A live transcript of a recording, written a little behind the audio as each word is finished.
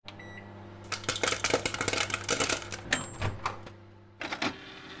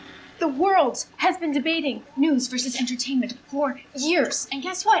The world has been debating news versus entertainment for years. And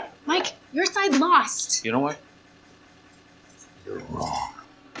guess what? Mike, your side lost. You know what? You're wrong.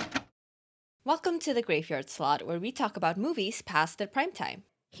 Welcome to the Graveyard Slot, where we talk about movies past their prime time.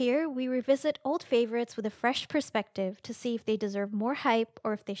 Here, we revisit old favorites with a fresh perspective to see if they deserve more hype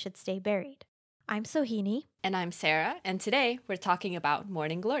or if they should stay buried. I'm Sohini. And I'm Sarah, and today we're talking about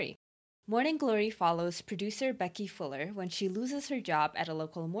Morning Glory. Morning Glory follows producer Becky Fuller when she loses her job at a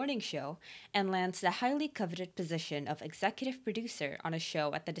local morning show and lands the highly coveted position of executive producer on a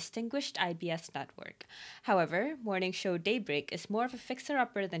show at the distinguished IBS network. However, morning show Daybreak is more of a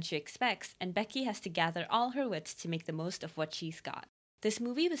fixer-upper than she expects, and Becky has to gather all her wits to make the most of what she's got. This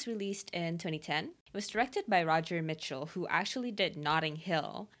movie was released in 2010. It was directed by Roger Mitchell, who actually did Notting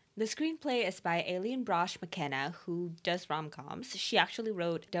Hill. The screenplay is by Aileen Brosh McKenna, who does rom-coms. She actually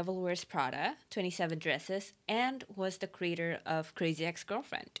wrote Devil Wears Prada, 27 Dresses, and was the creator of Crazy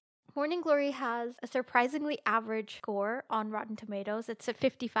Ex-Girlfriend. Morning Glory has a surprisingly average score on Rotten Tomatoes. It's at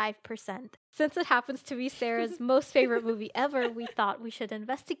 55%. Since it happens to be Sarah's most favorite movie ever, we thought we should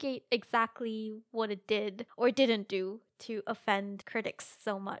investigate exactly what it did or didn't do to offend critics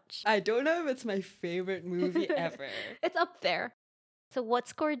so much. I don't know if it's my favorite movie ever. It's up there. So what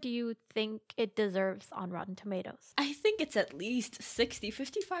score do you think it deserves on Rotten Tomatoes? I think it's at least 60.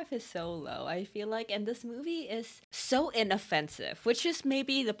 55 is so low, I feel like. And this movie is so inoffensive, which is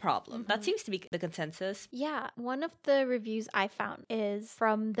maybe the problem. That seems to be the consensus. Yeah, one of the reviews I found is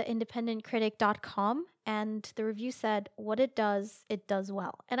from theindependentcritic.com. And the review said, what it does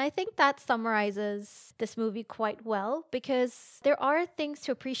well. And I think that summarizes this movie quite well because there are things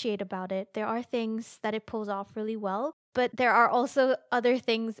to appreciate about it. There are things that it pulls off really well. But there are also other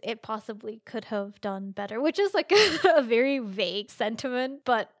things it possibly could have done better, which is like a very vague sentiment.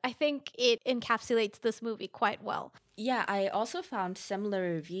 But I think it encapsulates this movie quite well. Yeah, I also found similar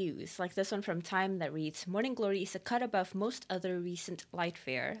reviews, like this one from Time that reads, Morning Glory is a cut above most other recent light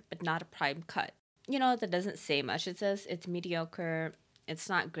fare, but not a prime cut. You know, that doesn't say much. It says it's mediocre, it's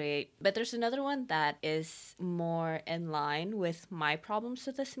not great. But there's another one that is more in line with my problems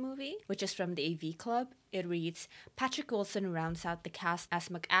with this movie, which is from the AV Club. It reads, Patrick Wilson rounds out the cast as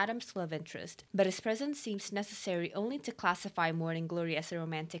McAdams' love interest, but his presence seems necessary only to classify Morning Glory as a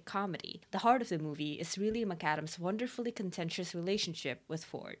romantic comedy. The heart of the movie is really McAdams' wonderfully contentious relationship with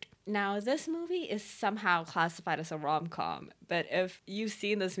Ford. Now, this movie is somehow classified as a rom-com, but if you've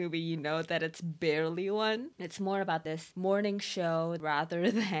seen this movie, you know that it's barely one. It's more about this morning show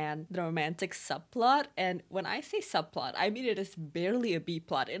rather than the romantic subplot, and when I say subplot, I mean it is barely a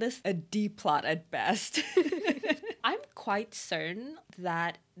B-plot. It is a D-plot at best. I'm quite certain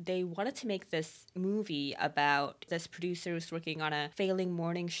that they wanted to make this movie about this producer who's working on a failing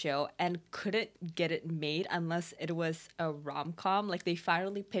morning show and couldn't get it made unless it was a rom-com. Like, they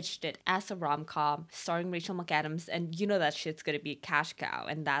finally pitched it as a rom-com starring Rachel McAdams, and you know that shit's gonna be a cash cow,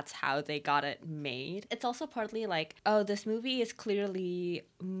 and that's how they got it made. It's also partly like, oh, this movie is clearly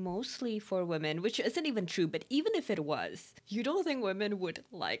mostly for women, which isn't even true, but even if it was, you don't think women would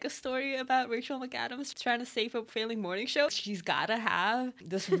like a story about Rachel McAdams trying to save a failing morning show? She's gotta have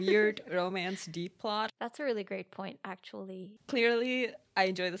this weird romance deep plot. That's a really great point, actually. Clearly, I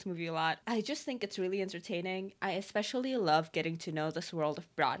enjoy this movie a lot. I just think it's really entertaining. I especially love getting to know this world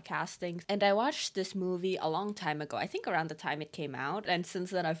of broadcasting. And I watched this movie a long time ago, I think around the time it came out. And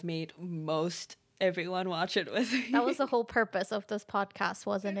since then, I've made most everyone watch it with me. That was the whole purpose of this podcast,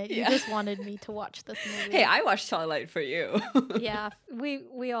 wasn't it? You just wanted me to watch this movie. Hey, I watched Twilight for you. Yeah,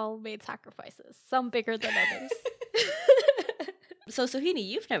 we all made sacrifices, some bigger than others. So, Sohini,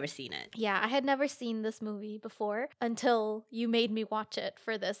 you've never seen it. Yeah, I had never seen this movie before until you made me watch it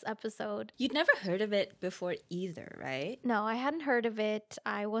for this episode. You'd never heard of it before either, right? No, I hadn't heard of it.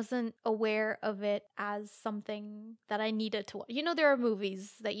 I wasn't aware of it as something that I needed to watch. You know, there are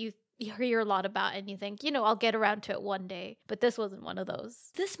movies that you hear a lot about and you think, you know, I'll get around to it one day. But this wasn't one of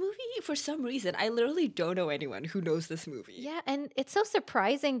those. This movie, for some reason, I literally don't know anyone who knows this movie. Yeah, and it's so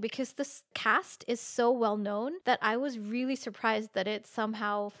surprising because this cast is so well known that I was really surprised that it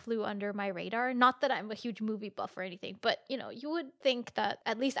somehow flew under my radar. Not that I'm a huge movie buff or anything, but, you know, you would think that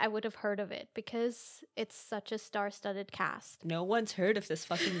at least I would have heard of it because it's such a star-studded cast. No one's heard of this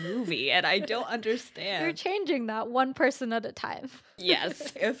fucking movie, and I don't understand. You're changing that one person at a time.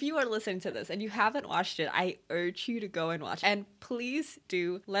 Yes. If you are listening to this and you haven't watched it, I urge you to go and watch. And please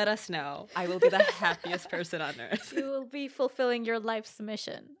do let us know. I will be the happiest person on earth. You will be fulfilling your life's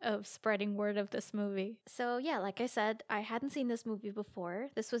mission of spreading word of this movie. So yeah, like I said, I hadn't seen this movie before.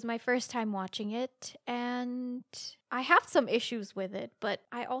 This was my first time watching it, and I have some issues with it, but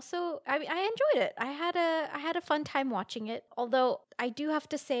I enjoyed it. I had a fun time watching it. Although I do have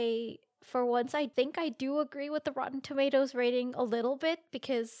to say, for once, I think I do agree with the Rotten Tomatoes rating a little bit,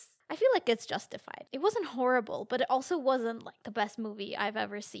 because I feel like it's justified. It wasn't horrible, but it also wasn't like the best movie I've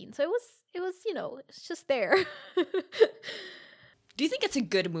ever seen. So it was, it's just there. Do you think it's a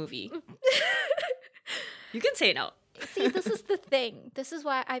good movie? You can say no. See, this is the thing. This is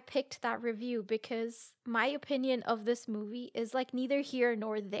why I picked that review, because my opinion of this movie is like neither here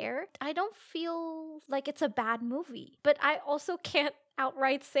nor there. I don't feel like it's a bad movie, but I also can't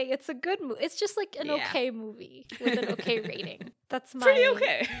outright say it's a good movie. It's just like an okay movie with an okay rating. That's my pretty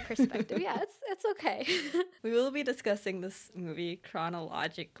okay perspective. Yeah, it's okay. We will be discussing this movie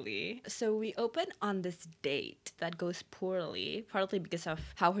chronologically. So we open on this date that goes poorly, partly because of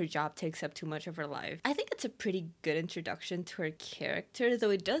how her job takes up too much of her life. I think it's a pretty good introduction to her character,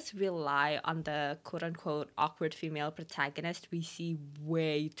 though it does rely on the quote-unquote awkward female protagonist we see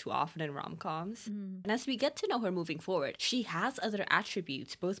way too often in rom-coms. And as we get to know her moving forward, she has other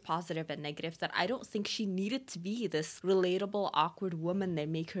attributes, both positive and negative, that I don't think she needed to be this relatable, awkward woman they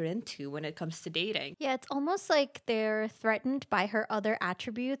make her into when it comes to dating. Yeah, it's almost like they're threatened by her other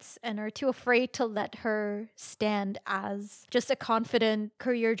attributes and are too afraid to let her stand as just a confident,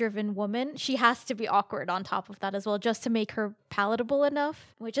 career-driven woman. She has to be awkward on top of that as well, just to make her palatable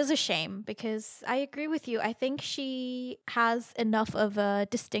enough, which is a shame, because I agree with you. I think she has enough of a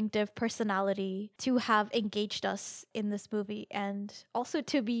distinctive personality to have engaged us in this movie, and also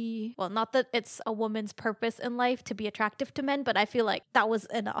to be, well, not that it's a woman's purpose in life to be attractive to men, but I feel like that was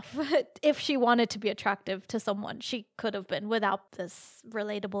enough. If she wanted to be attractive to someone, she could have been without this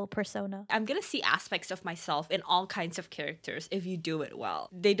relatable persona. I'm gonna see aspects of myself in all kinds of characters if you do it well.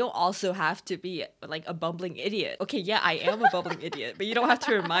 They don't also have to be like a bumbling idiot. Okay, yeah, I am a bumbling idiot, but you don't have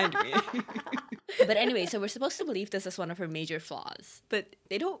to remind me. But anyway, so we're supposed to believe this is one of her major flaws, but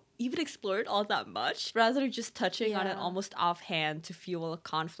they don't even explore it all that much, rather just touching on it almost offhand to fuel a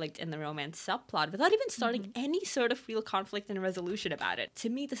conflict in the romance subplot without even starting any sort of real conflict and resolution about it. To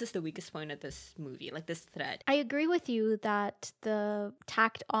me, this is the weakest point of this movie, like this thread. I agree with you that the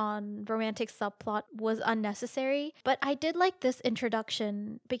tacked on romantic subplot was unnecessary, but I did like this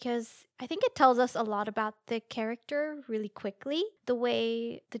introduction because I think it tells us a lot about the character really quickly. The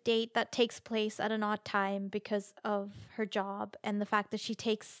way the date that takes place at an odd time because of her job, and the fact that she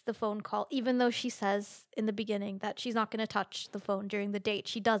takes the phone call, even though she says in the beginning that she's not going to touch the phone during the date,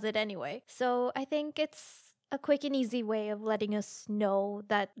 she does it anyway. So I think it's a quick and easy way of letting us know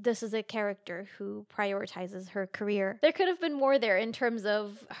that this is a character who prioritizes her career. There could have been more there in terms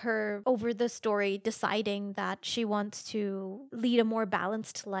of her over the story deciding that she wants to lead a more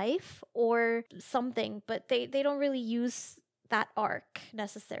balanced life or something, but they don't really use that arc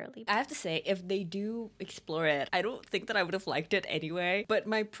necessarily. I have to say, if they do explore it, I don't think that I would have liked it anyway. But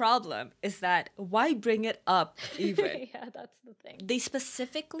my problem is that why bring it up even? Yeah, that's the thing. They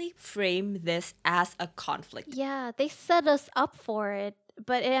specifically frame this as a conflict. Yeah, they set us up for it,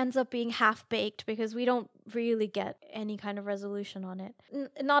 but it ends up being half-baked because we don't really get any kind of resolution on it.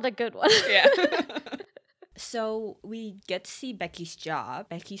 Not a good one. Yeah. So we get to see Becky's job.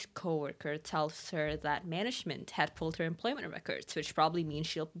 Becky's coworker tells her that management had pulled her employment records, which probably means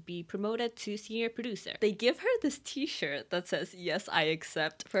she'll be promoted to senior producer. They give her this t-shirt that says, "Yes, I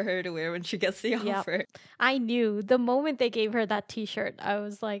accept," for her to wear when she gets the offer. I knew the moment they gave her that t-shirt, I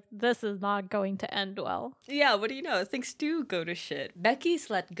was like, this is not going to end well. Yeah, what do you know? Things do go to shit. Becky's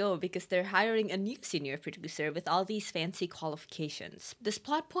let go because they're hiring a new senior producer with all these fancy qualifications. This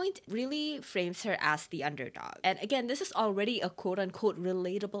plot point really frames her as the underdog. And again, this is already a quote-unquote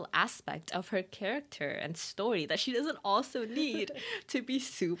relatable aspect of her character and story that she doesn't also need to be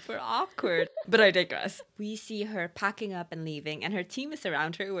super awkward. But I digress. We see her packing up and leaving, and her team is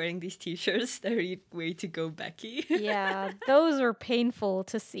around her wearing these t-shirts that read "Way to go, Becky." Yeah, those were painful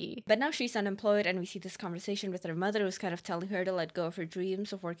to see. But now she's unemployed, and we see this conversation with her mother who's kind of telling her to let go of her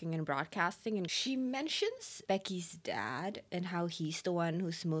dreams of working in broadcasting. And she mentions Becky's dad and how he's the one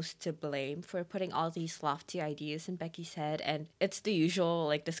who's most to blame for putting all these lofty ideas in Becky's head, and it's the usual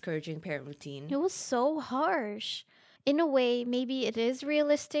like discouraging parent routine. It was so harsh. In a way, maybe it is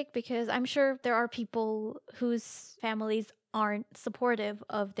realistic because I'm sure there are people whose families aren't supportive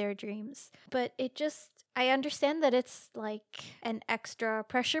of their dreams. But I understand that it's like an extra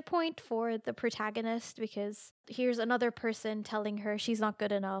pressure point for the protagonist because here's another person telling her she's not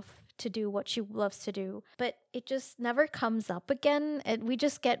good enough. to do what she loves to do. But it just never comes up again. And we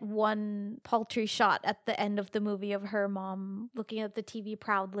just get one paltry shot at the end of the movie of her mom looking at the TV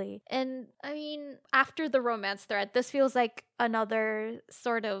proudly. And I mean, after the romance thread, this feels like another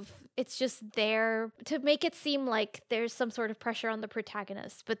sort of, it's just there to make it seem like there's some sort of pressure on the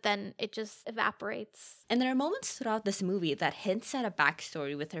protagonist, but then it just evaporates. And there are moments throughout this movie that hints at a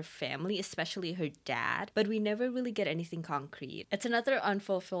backstory with her family, especially her dad, but we never really get anything concrete. It's another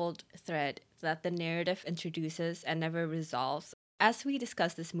unfulfilled thread that the narrative introduces and never resolves. As we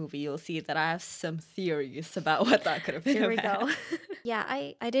discuss this movie, you'll see that I have some theories about what that could have been. Here we go. Yeah,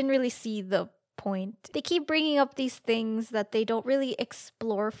 I didn't really see the point. They keep bringing up these things that they don't really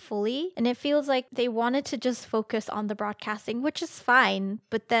explore fully, and it feels like they wanted to just focus on the broadcasting, which is fine,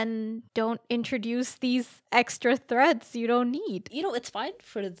 but then don't introduce these extra threads you don't need. You know, it's fine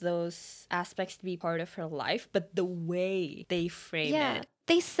for those aspects to be part of her life, but the way they frame it.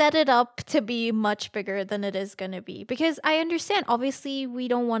 They set it up to be much bigger than it is going to be. Because I understand, obviously, we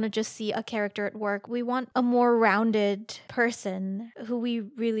don't want to just see a character at work. We want a more rounded person who we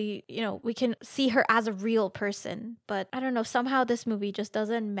really, we can see her as a real person. But I don't know, somehow this movie just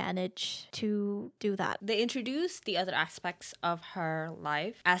doesn't manage to do that. They introduce the other aspects of her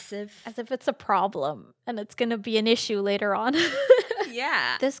life as if it's a problem and it's going to be an issue later on.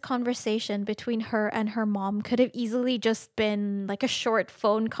 Yeah. This conversation between her and her mom could have easily just been like a short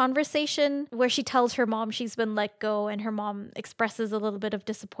phone conversation where she tells her mom she's been let go and her mom expresses a little bit of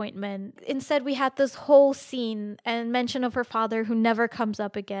disappointment. Instead, we had this whole scene and mention of her father who never comes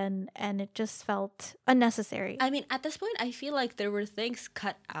up again, and it just felt unnecessary. I mean, at this point, I feel like there were things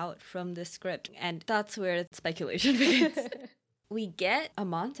cut out from the script, and that's where speculation begins. We get a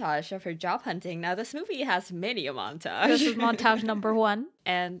montage of her job hunting. Now, this movie has many a montage. This is montage number 1.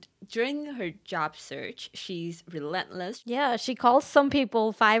 And during her job search, she's relentless. Yeah, she calls some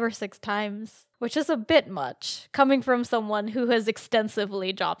people 5 or 6 times, which is a bit much, coming from someone who has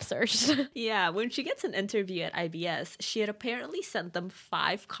extensively job searched. Yeah, when she gets an interview at IBS, she had apparently sent them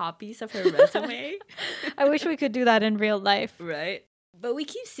 5 copies of her resume. I wish we could do that in real life. Right? But we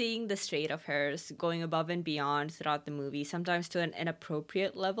keep seeing this trait of hers going above and beyond throughout the movie, sometimes to an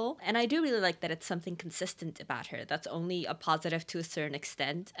inappropriate level. And I do really like that it's something consistent about her that's only a positive to a certain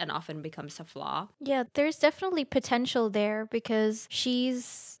extent and often becomes a flaw. Yeah, there's definitely potential there because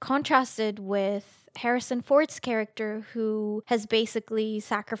she's contrasted with Harrison Ford's character, who has basically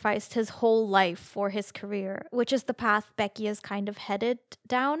sacrificed his whole life for his career, which is the path Becky is kind of headed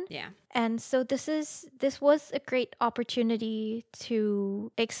down. Yeah. And so this was a great opportunity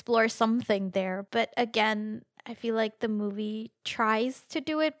to explore something there. But again, I feel like the movie tries to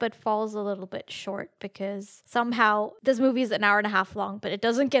do it, but falls a little bit short because somehow this movie is an hour and a half long, but it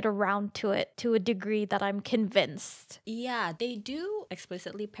doesn't get around to it to a degree that I'm convinced. Yeah, they do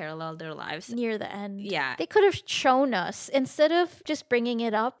explicitly parallel their lives. Near the end. Yeah. They could have shown us, instead of just bringing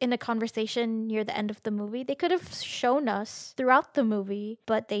it up in a conversation near the end of the movie, they could have shown us throughout the movie,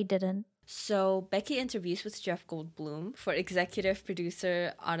 but they didn't. So Becky interviews with Jeff Goldblum for executive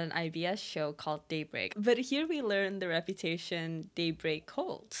producer on an IBS show called Daybreak. But here we learn the reputation Daybreak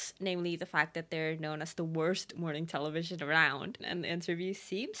holds, namely the fact that they're known as the worst morning television around, and the interview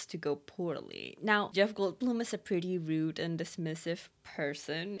seems to go poorly. Now, Jeff Goldblum is a pretty rude and dismissive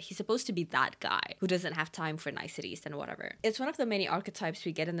person. He's supposed to be that guy who doesn't have time for niceties and whatever. It's one of the many archetypes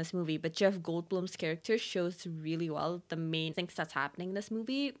we get in this movie, but Jeff Goldblum's character shows really well the main things that's happening in this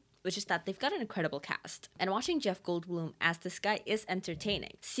movie, which is that they've got an incredible cast. And watching Jeff Goldblum as this guy is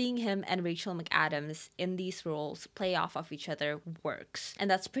entertaining. Seeing him and Rachel McAdams in these roles play off of each other works. And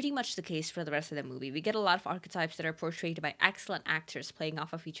that's pretty much the case for the rest of the movie. We get a lot of archetypes that are portrayed by excellent actors playing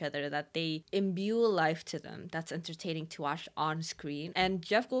off of each other, that they imbue a life to them that's entertaining to watch on screen. And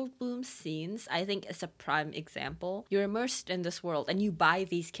Jeff Goldblum's scenes, I think, is a prime example. You're immersed in this world and you buy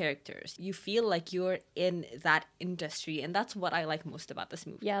these characters. You feel like you're in that industry, and that's what I like most about this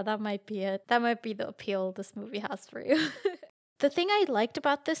movie. Yeah, that might be it. That might be the appeal this movie has for you. The thing I liked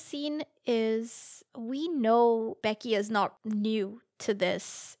about this scene is we know Becky is not new to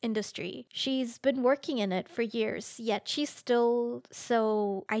this industry. She's been working in it for years, yet she's still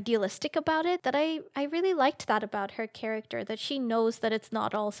so idealistic about it that I really liked that about her character, that she knows that it's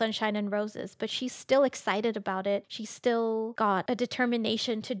not all sunshine and roses, but she's still excited about it. She's still got a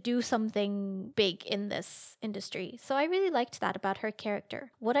determination to do something big in this industry. So I really liked that about her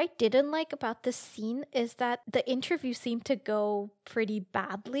character. What I didn't like about this scene is that the interview seemed to go pretty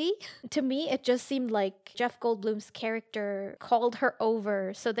badly. To me, it just seemed like Jeff Goldblum's character called her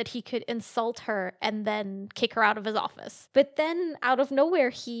over so that he could insult her and then kick her out of his office. But then out of nowhere,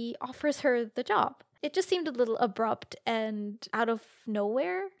 he offers her the job. It just seemed a little abrupt and out of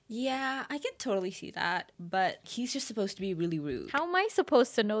nowhere. Yeah, I can totally see that, but he's just supposed to be really rude. How am I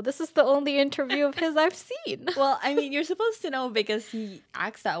supposed to know? This is the only interview of his I've seen. Well, I mean, you're supposed to know because he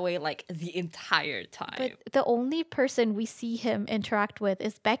acts that way like the entire time. But the only person we see him interact with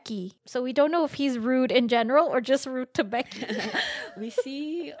is Becky. So we don't know if he's rude in general or just rude to Becky. We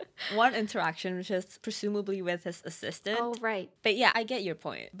see one interaction, which is presumably with his assistant. Oh, right. But yeah, I get your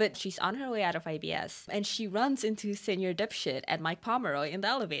point. But she's on her way out of IBS, and she runs into Senior Dipshit and Mike Pomeroy in the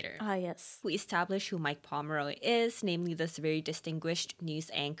elevator. Ah, yes. We establish who Mike Pomeroy is, namely this very distinguished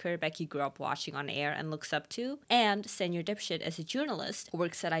news anchor Becky grew up watching on air and looks up to, and Senior Dipshit is a journalist who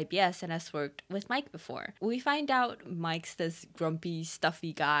works at IBS and has worked with Mike before. We find out Mike's this grumpy,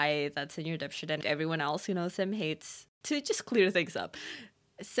 stuffy guy that Senior Dipshit and everyone else who knows him hates. To just clear things up,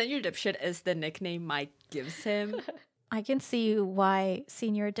 Senior Dipshit is the nickname Mike gives him. I can see why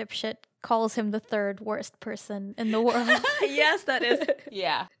Senior Dipshit calls him the third worst person in the world. Yes, that is.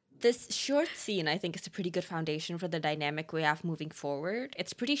 Yeah. This short scene, I think, is a pretty good foundation for the dynamic we have moving forward.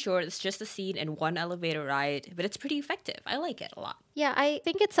 It's pretty short. It's just a scene in one elevator ride, but it's pretty effective. I like it a lot. Yeah, I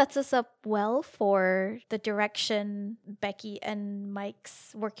think it sets us up well for the direction Becky and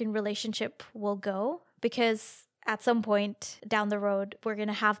Mike's working relationship will go, because at some point down the road, we're going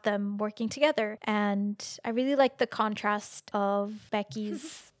to have them working together. And I really like the contrast of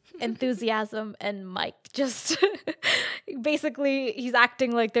Becky's enthusiasm and Mike just basically he's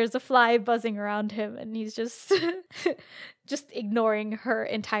acting like there's a fly buzzing around him and he's just just ignoring her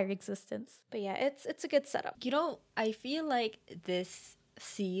entire existence. But yeah, it's a good setup. You know, I feel like this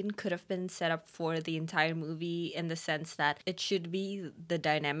scene could have been set up for the entire movie in the sense that it should be the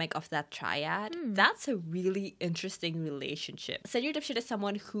dynamic of that triad. That's a really interesting relationship. Senior Dipshit is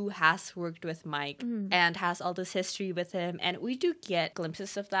someone who has worked with Mike and has all this history with him, and we do get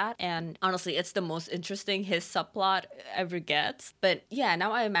glimpses of that, and honestly it's the most interesting his subplot ever gets. But yeah,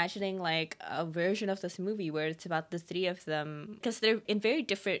 now I'm imagining like a version of this movie where it's about the three of them, because they're in very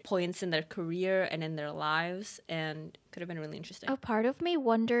different points in their career and in their lives, and could have been really interesting. A part of me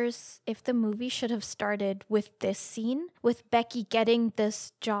wonders if the movie should have started with this scene, with Becky getting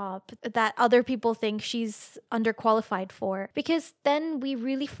this job that other people think she's underqualified for, because then we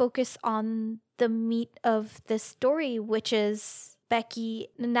really focus on the meat of this story, which is Becky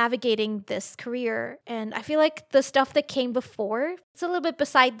navigating this career. And I feel like the stuff that came before, it's a little bit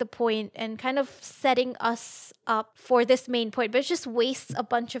beside the point and kind of setting us up for this main point, but it just wastes a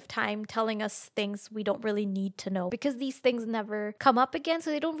bunch of time telling us things we don't really need to know, because these things never come up again, so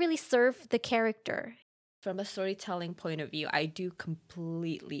they don't really serve the character. From a storytelling point of view, I do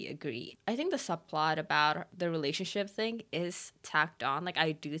completely agree. I think the subplot about the relationship thing is tacked on. Like,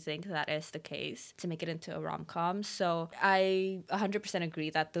 I do think that is the case to make it into a rom-com. So I 100%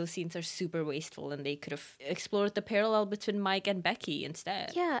 agree that those scenes are super wasteful and they could have explored the parallel between Mike and Becky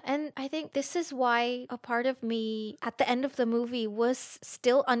instead. Yeah, and I think this is why a part of me at the end of the movie was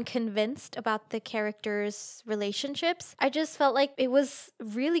still unconvinced about the characters' relationships. I just felt like it was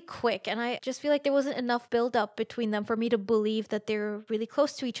really quick, and I just feel like there wasn't enough build up between them for me to believe that they're really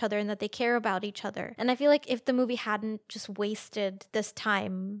close to each other and that they care about each other. And I feel like if the movie hadn't just wasted this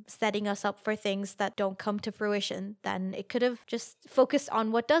time setting us up for things that don't come to fruition, then it could have just focused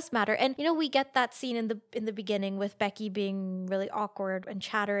on what does matter. And you know, we get that scene in the beginning with Becky being really awkward and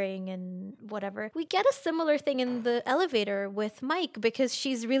chattering and whatever. We get a similar thing in the elevator with Mike, because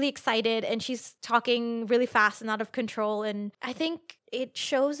she's really excited and she's talking really fast and out of control, and I think it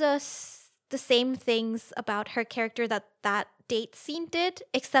shows us the same things about her character that date scene did,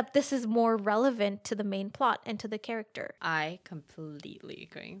 except this is more relevant to the main plot and to the character. I completely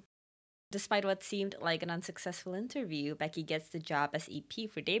agree. Despite what seemed like an unsuccessful interview, Becky gets the job as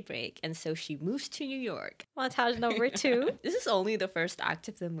EP for Daybreak, and so she moves to New York. Montage number 2. This is only the first act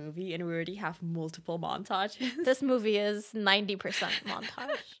of the movie, and we already have multiple montages. This movie is 90%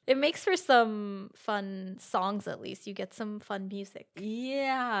 montage. It makes for some fun songs, at least. You get some fun music.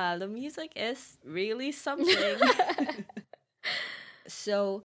 Yeah, the music is really something.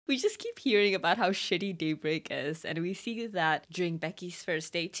 So we just keep hearing about how shitty Daybreak is, and we see that during Becky's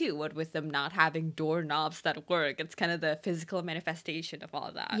first day too, what with them not having doorknobs that work. It's kind of the physical manifestation of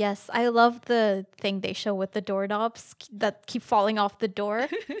all that. Yes, I love the thing they show with the doorknobs that keep falling off the door.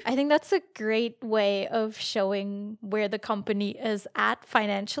 I think that's a great way of showing where the company is at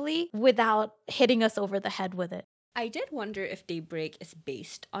financially without hitting us over the head with it. I did wonder if Daybreak is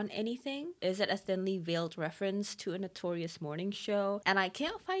based on anything. Is it a thinly veiled reference to a notorious morning show? And I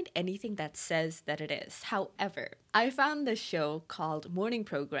can't find anything that says that it is. However, I found this show called Morning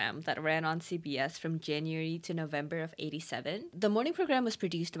Program that ran on CBS from January to November of 87. The morning program was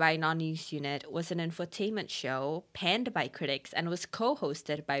produced by Non-News Unit, was an infotainment show panned by critics, and was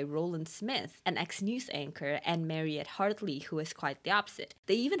co-hosted by Roland Smith, an ex-news anchor, and Mariette Hartley, who was quite the opposite.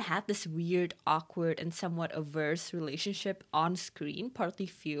 They even had this weird, awkward, and somewhat averse relationship on screen, partly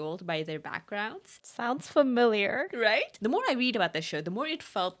fueled by their backgrounds. Sounds familiar. Right? The more I read about this show, the more it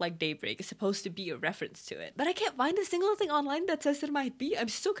felt like Daybreak is supposed to be a reference to it. But I can't find a single thing online that says it might be. I'm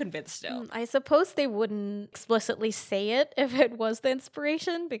still convinced though. I suppose they wouldn't explicitly say it if it was the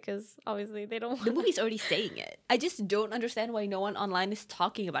inspiration, because obviously they don't. The movie's already saying it. I just don't understand why no one online is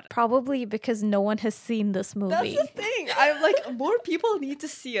talking about it. Probably because no one has seen this movie. That's the thing. I'm like, more people need to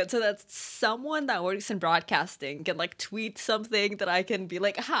see it so that someone that works in broadcasting can like tweet something that I can be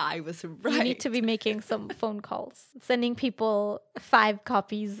like, I was right. You need to be making some phone calls, sending people 5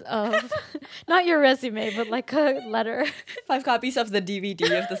 copies of, not your resume, but like a letter. 5 copies of the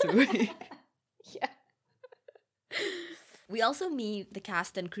DVD of this movie. Yeah. We also meet the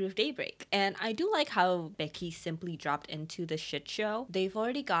cast and crew of Daybreak, and I do like how Becky simply dropped into the shit show. They've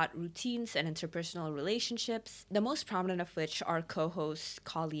already got routines and interpersonal relationships, the most prominent of which are co-hosts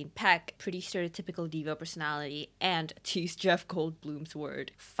Colleen Peck, pretty stereotypical diva personality, and, to use Jeff Goldblum's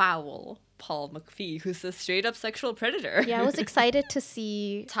word, foul Paul McPhee, who's a straight-up sexual predator. Yeah, I was excited to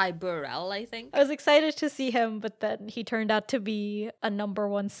see Ty Burrell, I think. I was excited to see him, but then he turned out to be a number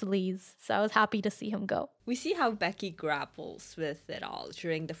 1 sleaze, so I was happy to see him go. We see how Becky grapples with it all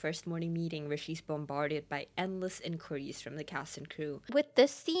during the first morning meeting where she's bombarded by endless inquiries from the cast and crew. With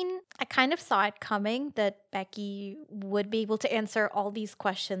this scene, I kind of saw it coming that Becky would be able to answer all these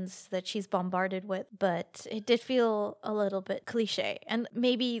questions that she's bombarded with, but it did feel a little bit cliche. And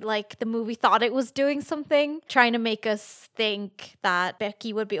maybe like the movie thought it was doing something, trying to make us think that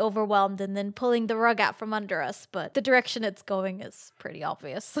Becky would be overwhelmed and then pulling the rug out from under us, but the direction it's going is pretty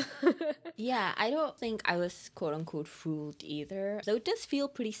obvious. Yeah, I don't think I was quote-unquote fooled either. Though it does feel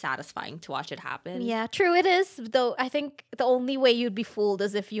pretty satisfying to watch it happen. Yeah, true it is. Though I think the only way you'd be fooled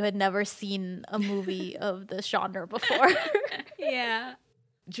is if you had never seen a movie of this genre before. Yeah.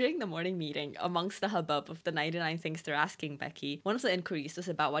 During the morning meeting, amongst the hubbub of the 99 things they're asking Becky, one of the inquiries was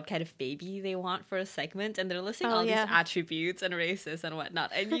about what kind of baby they want for a segment, and they're listing all these attributes and races and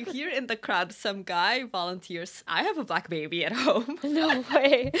whatnot. And you hear in the crowd some guy volunteers, I have a black baby at home. No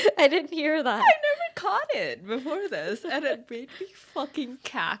way. I didn't hear that. I never caught it before this, and it made me fucking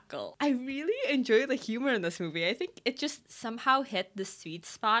cackle. I really enjoy the humor in this movie. I think it just somehow hit the sweet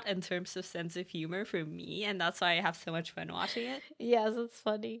spot in terms of sense of humor for me, and that's why I have so much fun watching it. Yes, it's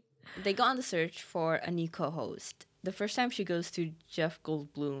funny. They go on the search for a new co-host. The first time she goes to Jeff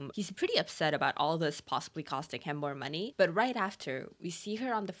Goldblum, he's pretty upset about all this possibly costing him more money. But right after, we see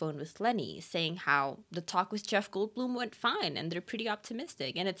her on the phone with Lenny saying how the talk with Jeff Goldblum went fine and they're pretty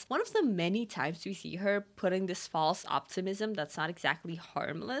optimistic. And it's one of the many times we see her putting this false optimism that's not exactly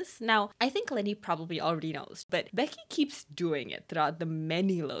harmless. Now, I think Lenny probably already knows, but Becky keeps doing it throughout the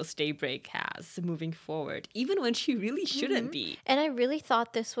many lows Daybreak has moving forward, even when she really shouldn't be. And I really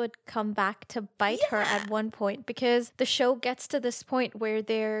thought this would come back to bite her at one point, because the show gets to this point where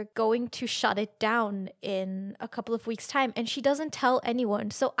they're going to shut it down in a couple of weeks' time, and she doesn't tell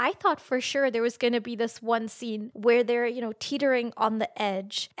anyone. So I thought for sure there was going to be this one scene where they're, teetering on the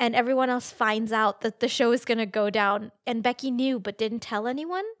edge, and everyone else finds out that the show is going to go down, and Becky knew but didn't tell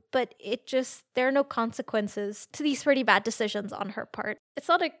anyone. But there are no consequences to these pretty bad decisions on her part. It's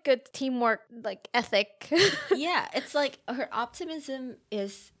not a good teamwork, ethic. Yeah, it's like her optimism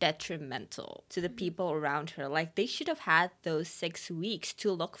is detrimental to the people around her. Like, they should have had those 6 weeks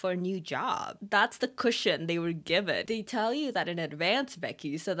to look for a new job. That's the cushion they were given. They tell you that in advance,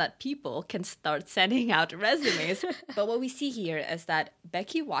 Becky, so that people can start sending out resumes. But what we see here is that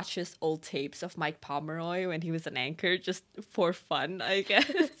Becky watches old tapes of Mike Pomeroy when he was an anchor just for fun, I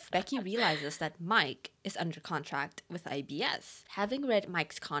guess. Becky realizes that Mike is under contract with IBS. Having read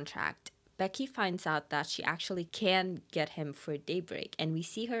Mike's contract, Becky finds out that she actually can get him for Daybreak, and we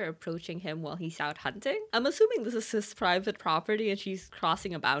see her approaching him while he's out hunting. I'm assuming this is his private property and she's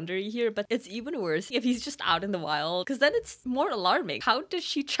crossing a boundary here, but it's even worse if he's just out in the wild, because then it's more alarming. How does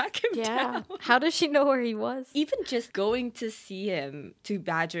she track him down? How does she know where he was? Even just going to see him, to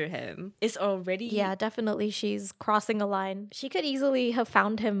badger him, is already... Yeah, definitely she's crossing a line. She could easily have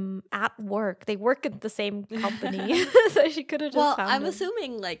found him at work. They work at the same company, so she could have just found him. Well, I'm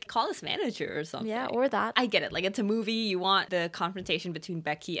assuming, call his manager manager or something. Yeah, or that. I get it. Like, it's a movie. You want the confrontation between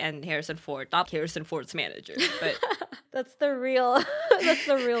Becky and Harrison Ford, not Harrison Ford's manager. But That's the real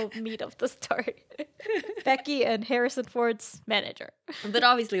meat of the story. Becky and Harrison Ford's manager. but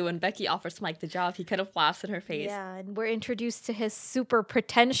obviously, when Becky offers Mike the job, he kind of laughs in her face. Yeah, and we're introduced to his super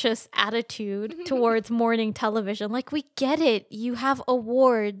pretentious attitude towards morning television. Like, we get it. You have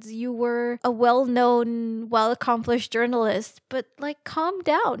awards. You were a well-known, well-accomplished journalist. But, like, calm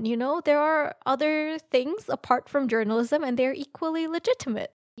down, you know? There are other things apart from journalism, and they're equally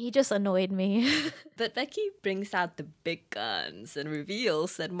legitimate. He just annoyed me. But Becky brings out the big guns and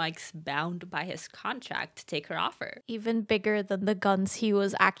reveals that Mike's bound by his contract to take her offer. Even bigger than the guns he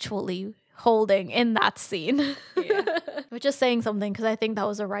was actually holding in that scene. Yeah. Which is saying something, because I think that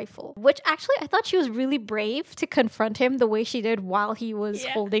was a rifle. Which actually, I thought she was really brave to confront him the way she did while he was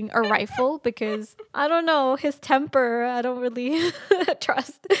holding a rifle, because I don't know, his temper, I don't really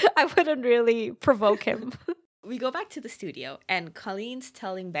trust. I wouldn't really provoke him. We go back to the studio, and Colleen's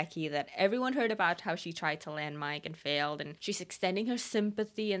telling Becky that everyone heard about how she tried to land Mike and failed, and she's extending her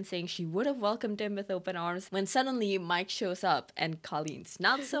sympathy and saying she would have welcomed him with open arms, when suddenly Mike shows up and Colleen's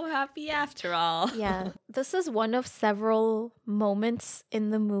not so happy after all. Yeah, this is one of several moments in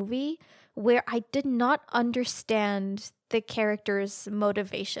the movie where I did not understand the character's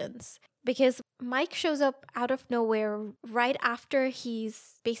motivations. Because Mike shows up out of nowhere right after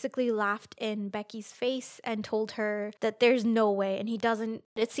he's basically laughed in Becky's face and told her that there's no way, and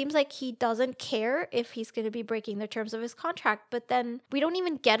it seems like he doesn't care if he's going to be breaking the terms of his contract. But then we don't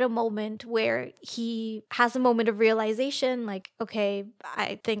even get a moment where he has a moment of realization, like, okay,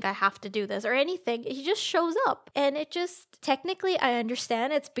 I think I have to do this or anything. He just shows up, and it just, technically I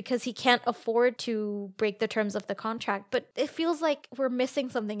understand it's because he can't afford to break the terms of the contract, but it feels like we're missing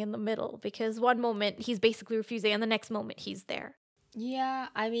something in the middle, because one moment he's basically refusing and the next moment he's there. Yeah,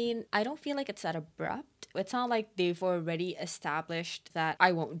 I mean, I don't feel like it's that abrupt. It's not like they've already established that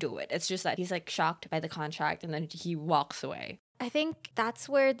I won't do it. It's just that he's like shocked by the contract and then he walks away. I think that's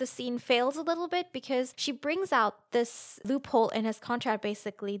where the scene fails a little bit, because she brings out this loophole in his contract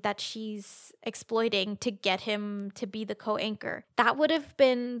basically that she's exploiting to get him to be the co-anchor. That would have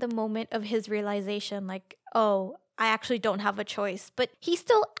been the moment of his realization, like, oh, I actually don't have a choice. But he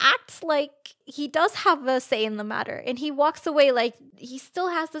still acts like he does have a say in the matter. And he walks away like he still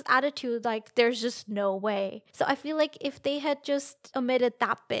has this attitude like there's just no way. So I feel like if they had just omitted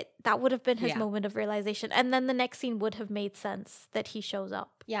that bit, that would have been his moment of realization. And then the next scene would have made sense that he shows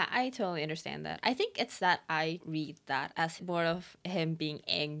up. Yeah, I totally understand that. I think it's that I read that as more of him being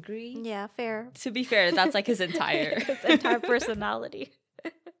angry. Yeah, fair. To be fair, that's like his entire personality.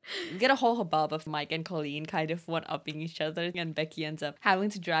 Get a whole hubbub of Mike and Colleen kind of one-upping each other, and Becky ends up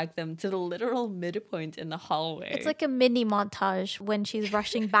having to drag them to the literal midpoint in the hallway. It's like a mini montage when she's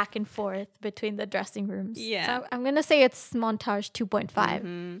rushing back and forth between the dressing rooms. Yeah. So I'm going to say it's montage 2.5.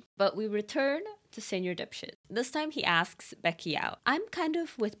 Mm-hmm. But we return to Senior Dipshit. This time he asks Becky out. I'm kind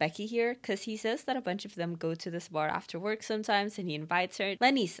of with Becky here because he says that a bunch of them go to this bar after work sometimes and he invites her.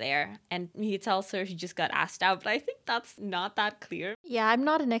 Lenny's there and he tells her she just got asked out, but I think that's not that clear. Yeah, I'm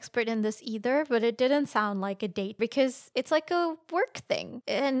not an expert in this either, but it didn't sound like a date because it's like a work thing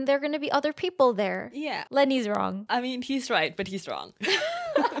and there are going to be other people there. Yeah. Lenny's wrong. I mean, he's right, but he's wrong.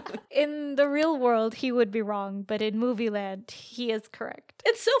 In the real world, he would be wrong, but in movie land, he is correct.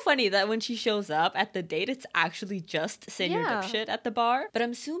 It's so funny that when she shows up at the date, it's actually just Senior Dipshit at the bar. But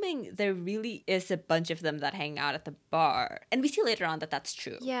I'm assuming there really is a bunch of them that hang out at the bar. And we see later on that that's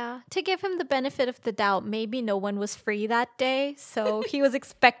true. Yeah. To give him the benefit of the doubt, maybe no one was free that day. So he was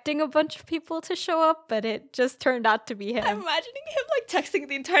expecting a bunch of people to show up, but it just turned out to be him. I'm imagining him like texting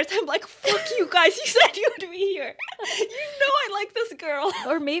the entire time, like, fuck you guys, you said you would be here. You know I like this girl.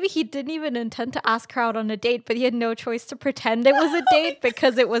 Or maybe he didn't even intend to ask her out on a date, but he had no choice to pretend it was a date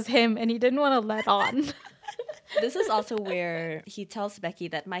because it was him and he didn't want to let on. This is also where he tells Becky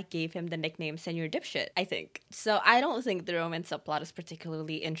that Mike gave him the nickname Senior Dipshit, I think. So I don't think the romance subplot is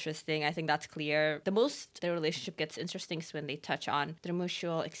particularly interesting. I think that's clear. The most their relationship gets interesting is when they touch on their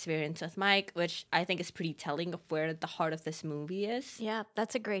mutual experience with Mike, which I think is pretty telling of where the heart of this movie is. Yeah,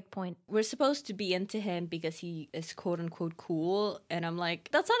 that's a great point. We're supposed to be into him because he is quote unquote cool. And I'm like,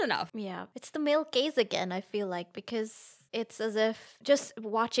 that's not enough. Yeah, it's the male gaze again, I feel like, because it's as if just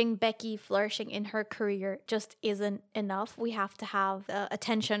watching Becky flourishing in her career just isn't enough. We have to have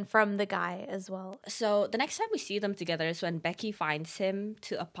attention from the guy as well. So the next time we see them together is when Becky finds him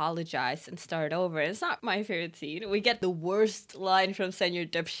to apologize and start over. It's not my favorite scene. We get the worst line from Senior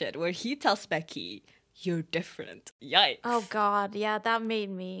Dipshit where he tells Becky, you're different. Yikes. Oh god, yeah, that made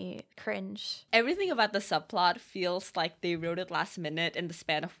me cringe. Everything about the subplot feels like they wrote it last minute in the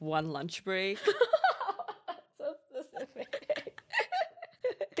span of one lunch break. So specific.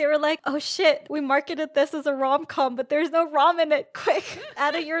 They were like, oh shit, we marketed this as a rom-com, but there's no rom in it. Quick,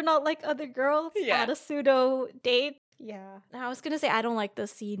 add a You're Not Like Other Girls, add a pseudo date. Yeah. Now, I was gonna say, I don't like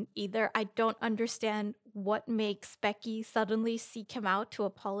this scene either. I don't understand what makes Becky suddenly seek him out to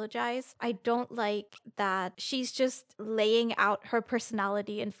apologize. I don't like that she's just laying out her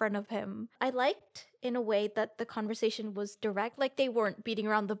personality in front of him. I liked in a way that the conversation was direct, like they weren't beating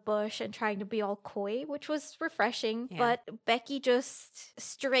around the bush and trying to be all coy, which was refreshing. Yeah. But Becky just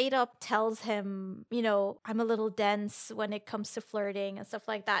straight up tells him, you know, I'm a little dense when it comes to flirting and stuff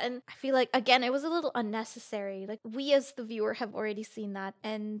like that. And I feel like, again, it was a little unnecessary. Like, we as the viewer have already seen that.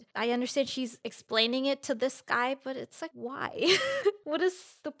 And I understand she's explaining it to this guy, but it's like, why? What is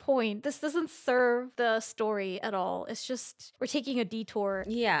the point? This doesn't serve the story at all. It's just, we're taking a detour.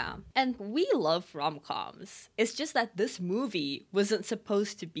 Yeah. And we love rom-coms. It's just that this movie wasn't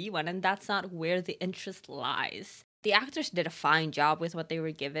supposed to be one, and that's not where the interest lies. The actors did a fine job with what they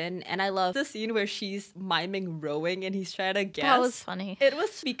were given, and I love the scene where she's miming rowing and he's trying to guess. That was funny. It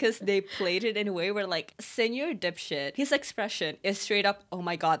was because they played it in a way where, like, Senor Dipshit, his expression is straight up, oh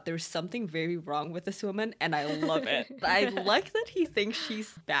my god, there's something very wrong with this woman, and I love it. I like that he thinks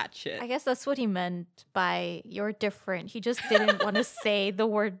she's batshit. I guess that's what he meant by you're different. He just didn't want to say the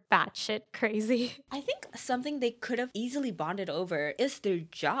word batshit crazy. I think something they could have easily bonded over is their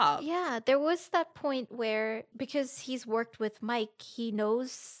job. Yeah, there was that point where, because he's worked with Mike, he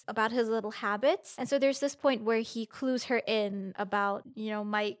knows about his little habits. And so there's this point where he clues her in about, you know,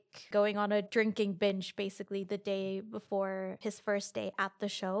 Mike going on a drinking binge basically the day before his first day at the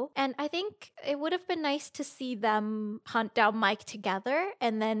show. And I think it would have been nice to see them hunt down Mike together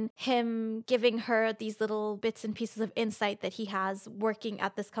and then him giving her these little bits and pieces of insight that he has working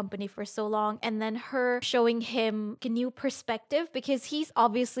at this company for so long, and then her showing him a new perspective because he's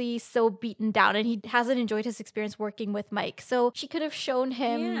obviously so beaten down and he hasn't enjoyed his experience working with Mike. So she could have shown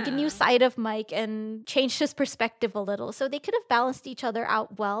him the new side of Mike and changed his perspective a little. So they could have balanced each other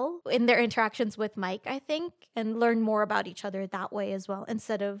out well in their interactions with Mike, I think, and learn more about each other that way as well,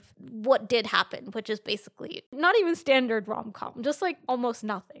 instead of what did happen, which is basically not even standard rom-com, just like almost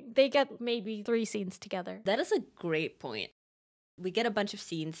nothing. They get maybe 3 scenes together. That is a great point. We get a bunch of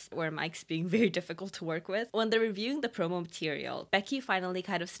scenes where Mike's being very difficult to work with. When they're reviewing the promo material, Becky finally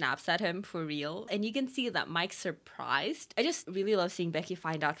kind of snaps at him for real, and you can see that Mike's surprised. I just really love seeing Becky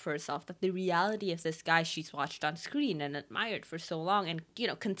find out for herself that the reality of this guy she's watched on screen and admired for so long, and, you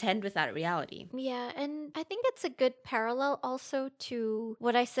know, contend with that reality. Yeah, and I think it's a good parallel also to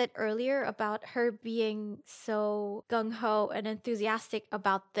what I said earlier about her being so gung-ho and enthusiastic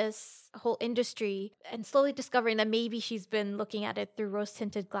about this whole industry and slowly discovering that maybe she's been looking at it through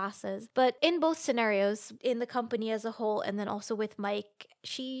rose-tinted glasses. But in both scenarios, in the company as a whole and then also with Mike,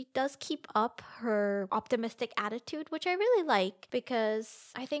 she does keep up her optimistic attitude, which I really like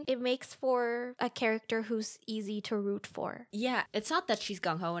because I think it makes for a character who's easy to root for. Yeah, it's not that she's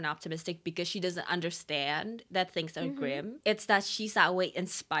gung-ho and optimistic because she doesn't understand that things are grim. It's that she's that way in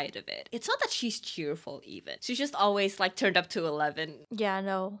spite of it. It's not that she's cheerful even. She's just always like turned up to 11. Yeah,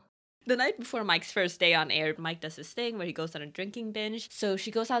 no. The night before Mike's first day on air, Mike does this thing where he goes on a drinking binge. So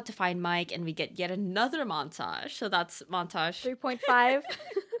she goes out to find Mike and we get yet another montage. So that's montage 3.5.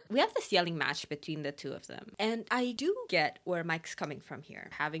 We have this yelling match between the two of them. And I do get where Mike's coming from here,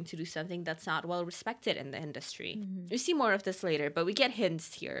 having to do something that's not well respected in the industry. We see more of this later, but we get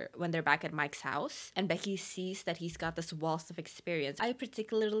hints here when they're back at Mike's house and Becky sees that he's got this wealth of experience. I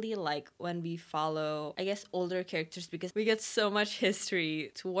particularly like when we follow, I guess, older characters because we get so much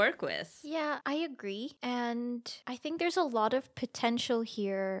history to work with. Yeah, I agree. And I think there's a lot of potential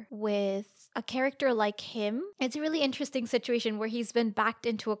here with a character like him. It's a really interesting situation where he's been backed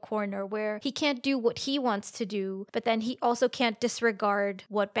into a corner where he can't do what he wants to do, but then he also can't disregard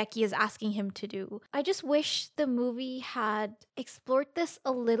what Becky is asking him to do. I just wish the movie had explored this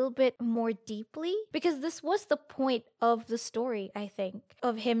a little bit more deeply because this was the point of the story, I think,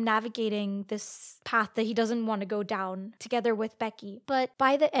 of him navigating this path that he doesn't want to go down together with Becky. But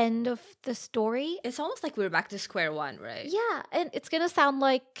by the end of the story, it's almost like we're back to square one, right? Yeah, and it's gonna sound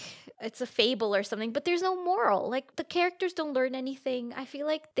like it's a fable or something, but there's no moral. Like, the characters don't learn anything. I feel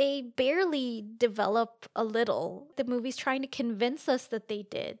like they barely develop a little. The movie's trying to convince us that they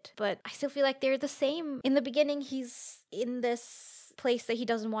did, but I still feel like they're the same. In the beginning, he's in this place that he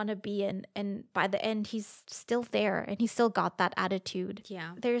doesn't want to be in. And by the end, he's still there and he's still got that attitude.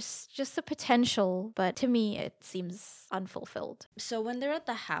 Yeah. There's just a potential, but to me, it seems unfulfilled. So when they're at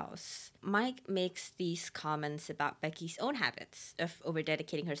the house, Mike makes these comments about Becky's own habits of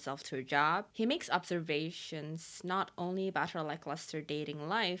over-dedicating herself to her job. He makes observations not only about her lackluster dating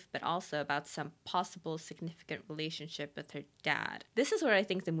life, but also about some possible significant relationship with her dad. This is where I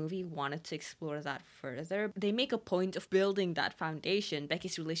think the movie wanted to explore that further. They make a point of building that foundation.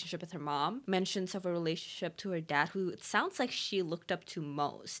 Becky's relationship with her mom, mentions of a relationship to her dad, who it sounds like she looked up to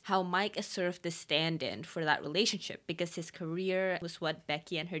most. How Mike is sort of the stand-in for that relationship because his career was what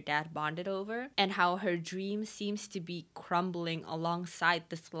Becky and her dad bonded over, and how her dream seems to be crumbling alongside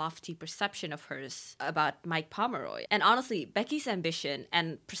this lofty perception of hers about Mike Pomeroy. And honestly, Becky's ambition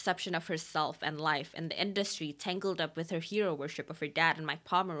and perception of herself and life and the industry tangled up with her hero worship of her dad and Mike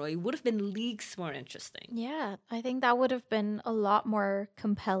Pomeroy would have been leagues more interesting. Yeah, I think that would have been a lot more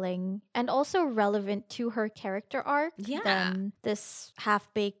compelling and also relevant to her character arc than this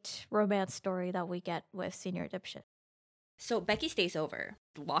half-baked romance story that we get with Senior Dipshit. So Becky stays over,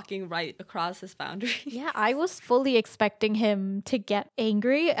 walking right across his boundary. Yeah, I was fully expecting him to get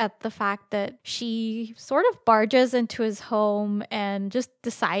angry at the fact that she sort of barges into his home and just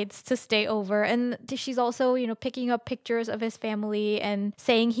decides to stay over. And she's also, picking up pictures of his family and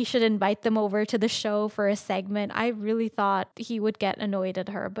saying he should invite them over to the show for a segment. I really thought he would get annoyed at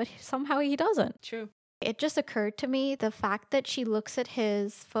her, but somehow he doesn't. True. It just occurred to me the fact that she looks at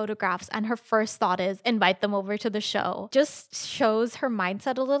his photographs and her first thought is invite them over to the show just shows her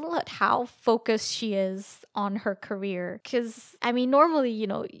mindset a little at how focused she is on her career. Because, normally,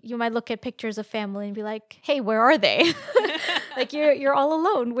 you might look at pictures of family and be like, hey, where are they? Like, you're all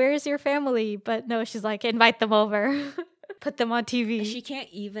alone. Where's your family? But no, she's like, invite them over. Put them on TV. She can't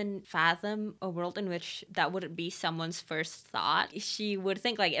even fathom a world in which that wouldn't be someone's first thought. She would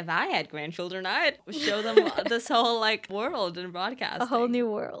think, like, if I had grandchildren, I'd show them this whole, world in broadcasting. A whole new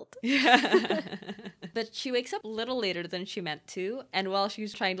world. Yeah. But she wakes up a little later than she meant to, and while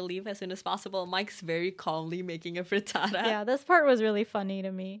she's trying to leave as soon as possible, Mike's very calmly making a frittata. Yeah, this part was really funny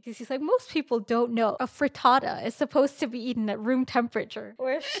to me. Because he's like, most people don't know a frittata is supposed to be eaten at room temperature.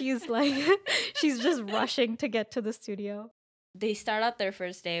 Where she's like, she's just rushing to get to the studio. They start out their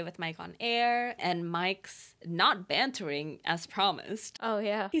first day with Mike on air, and Mike's not bantering as promised. Oh,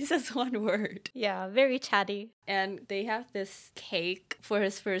 yeah. He says one word. Yeah, very chatty. And they have this cake for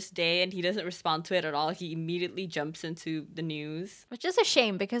his first day, and he doesn't respond to it at all. He immediately jumps into the news. Which is a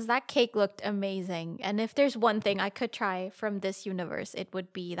shame, because that cake looked amazing. And if there's one thing I could try from this universe, it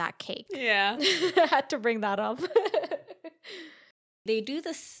would be that cake. Yeah. I had to bring that up. They do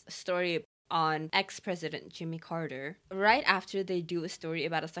this story on ex-president Jimmy Carter right after they do a story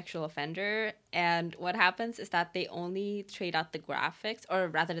about a sexual offender, and what happens is that they only trade out the graphics, or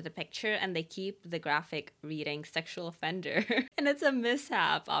rather the picture, and they keep the graphic reading sexual offender. And it's a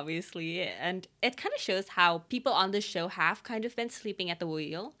mishap, obviously, and it kind of shows how people on this show have kind of been sleeping at the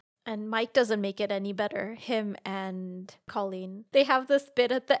wheel. And Mike doesn't make it any better. Him and Colleen. They have this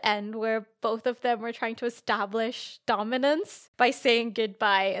bit at the end where both of them are trying to establish dominance by saying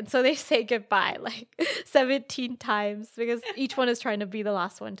goodbye. And so they say goodbye 17 times because each one is trying to be the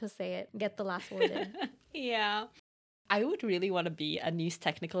last one to say it and get the last word in. Yeah. I would really want to be a news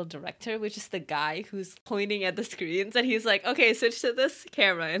technical director, which is the guy who's pointing at the screens and he's like, okay, switch to this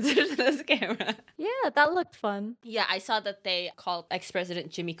camera and switch to this camera. Yeah, that looked fun. Yeah, I saw that they called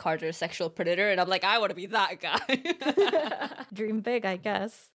ex-president Jimmy Carter a sexual predator, and I'm like, I want to be that guy. Dream big, I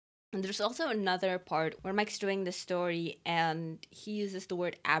guess. And there's also another part where Mike's doing the story and he uses the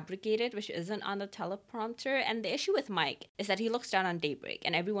word abrogated, which isn't on the teleprompter. And the issue with Mike is that he looks down on Daybreak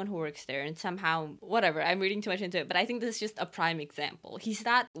and everyone who works there, and somehow, whatever, I'm reading too much into it, but I think this is just a prime example. He's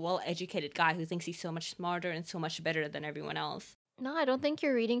that well-educated guy who thinks he's so much smarter and so much better than everyone else. No, I don't think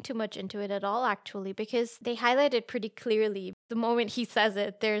you're reading too much into it at all, actually, because they highlight it pretty clearly. The moment he says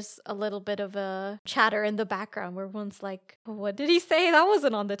it, there's a little bit of a chatter in the background where everyone's like, what did he say? That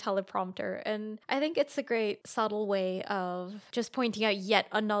wasn't on the teleprompter. And I think it's a great subtle way of just pointing out yet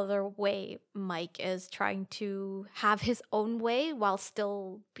another way Mike is trying to have his own way while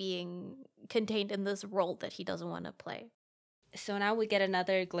still being contained in this role that he doesn't want to play. So now we get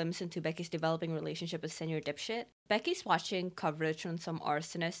another glimpse into Becky's developing relationship with Senior Dipshit. Becky's watching coverage on some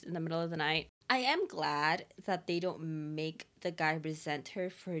arsonist in the middle of the night. I am glad that they don't make the guy resent her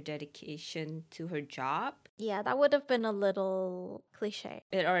for her dedication to her job. Yeah, that would have been a little cliche.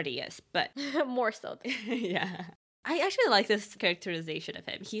 It already is, but... More so. Yeah. I actually like this characterization of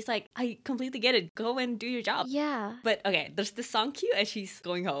him. He's like, I completely get it. Go and do your job. Yeah. But okay, there's the song cue as she's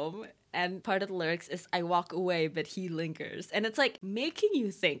going home. And part of the lyrics is, I walk away, but he lingers. And it's like making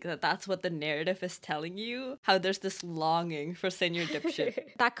you think that that's what the narrative is telling you, how there's this longing for Senor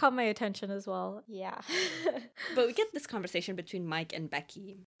Dipshit. That caught my attention as well. Yeah. But we get this conversation between Mike and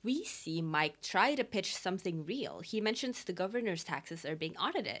Becky. We see Mike try to pitch something real. He mentions the governor's taxes are being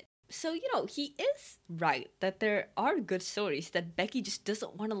audited. So, he is right that there are good stories that Becky just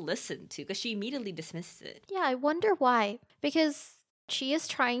doesn't want to listen to because she immediately dismisses it. Yeah, I wonder why. Because she is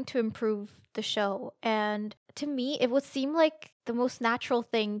trying to improve the show. And to me, it would seem like the most natural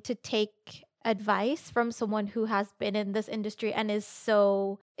thing to take advice from someone who has been in this industry and is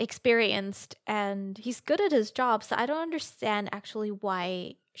so experienced and he's good at his job. So I don't understand actually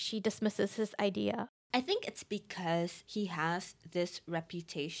why she dismisses his idea. I think it's because he has this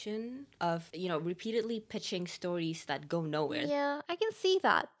reputation of, repeatedly pitching stories that go nowhere. Yeah, I can see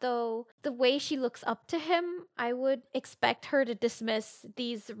that. Though the way she looks up to him, I would expect her to dismiss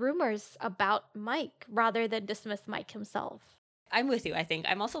these rumors about Mike rather than dismiss Mike himself. I'm with you, I think.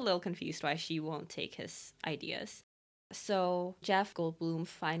 I'm also a little confused why she won't take his ideas. So Jeff Goldblum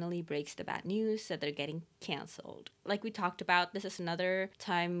finally breaks the bad news that they're getting canceled. Like we talked about, this is another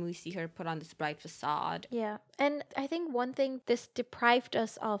time we see her put on this bright facade. Yeah, and I think one thing this deprived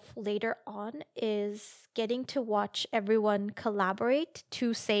us of later on is getting to watch everyone collaborate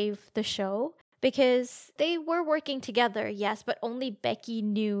to save the show. Because they were working together, yes, but only Becky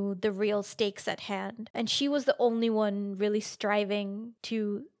knew the real stakes at hand. And she was the only one really striving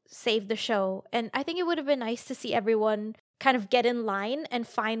to save the show. And I think it would have been nice to see everyone kind of get in line and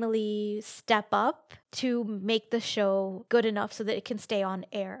finally step up to make the show good enough so that it can stay on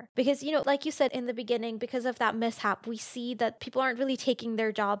air. Because, like you said in the beginning, because of that mishap, we see that people aren't really taking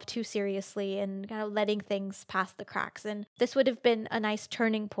their job too seriously and kind of letting things pass the cracks. And this would have been a nice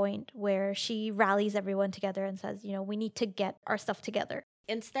turning point where she rallies everyone together and says, we need to get our stuff together.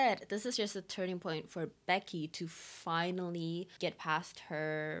 Instead, this is just a turning point for Becky to finally get past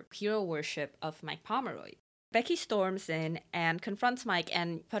her hero worship of Mike Pomeroy. Becky storms in and confronts Mike,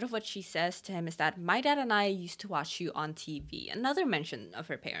 and part of what she says to him is that my dad and I used to watch you on TV. Another mention of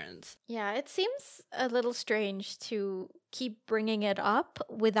her parents. Yeah, it seems a little strange to keep bringing it up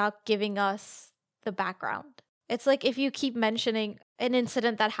without giving us the background. It's like if you keep mentioning an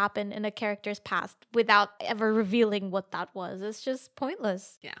incident that happened in a character's past without ever revealing what that was, it's just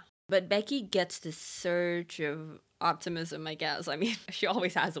pointless. Yeah. But Becky gets this surge of optimism, I guess. I mean, she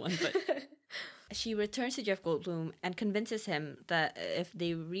always has one, but... She returns to Jeff Goldblum and convinces him that if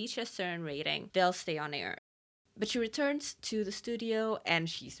they reach a certain rating, they'll stay on air. But she returns to the studio and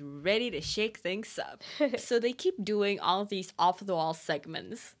she's ready to shake things up. So they keep doing all these off-the-wall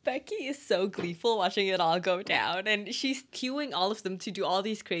segments. Becky is so gleeful watching it all go down, and she's cueing all of them to do all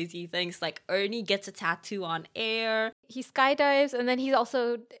these crazy things, like Ernie gets a tattoo on air. He skydives, and then he's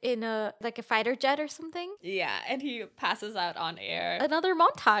also in a fighter jet or something. Yeah, and he passes out on air. Another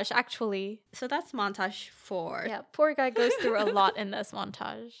montage, actually. So that's montage 4. Yeah, poor guy goes through a lot in this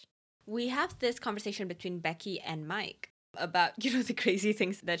montage. We have this conversation between Becky and Mike about, the crazy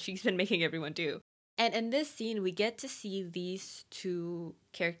things that she's been making everyone do. And in this scene, we get to see these two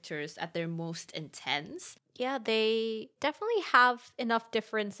characters at their most intense. Yeah, they definitely have enough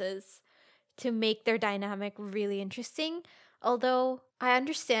differences to make their dynamic really interesting. Although I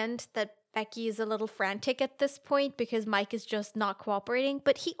understand that Becky is a little frantic at this point because Mike is just not cooperating,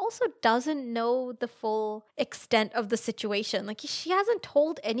 but he also doesn't know the full extent of the situation. Like, she hasn't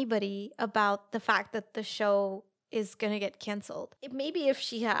told anybody about the fact that the show is gonna get canceled. Maybe if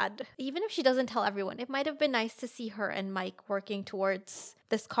she had, even if she doesn't tell everyone, it might have been nice to see her and Mike working towards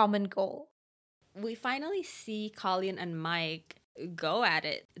this common goal. We finally see Colleen and Mike go at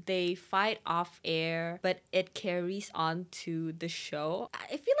it. They fight off air, but it carries on to the show.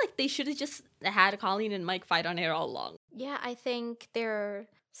 I feel like they should have just had Colleen and Mike fight on air all along. Yeah, I think their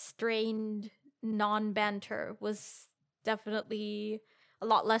strained non-banter was definitely a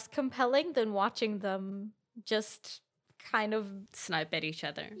lot less compelling than watching them just kind of snipe at each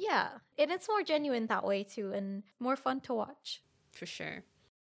other. Yeah, and it's more genuine that way too, and more fun to watch. For sure.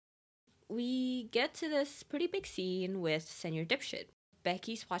 We get to this pretty big scene with Senor Dipshit.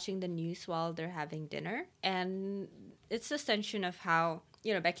 Becky's watching the news while they're having dinner, and it's this tension of how,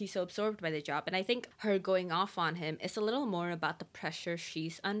 Becky's so absorbed by the job, and I think her going off on him is a little more about the pressure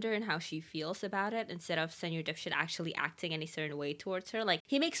she's under and how she feels about it, instead of Senor Dipshit actually acting any certain way towards her. Like,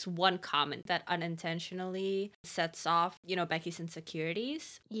 he makes one comment that unintentionally sets off, Becky's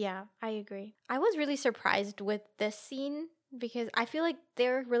insecurities. Yeah, I agree. I was really surprised with this scene, because I feel like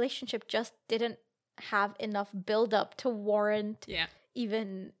their relationship just didn't have enough build-up to warrant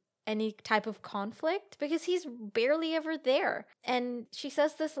even any type of conflict because he's barely ever there. And she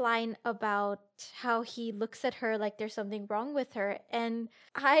says this line about how he looks at her like there's something wrong with her. And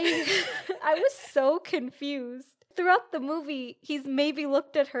I I was so confused. Throughout the movie, he's maybe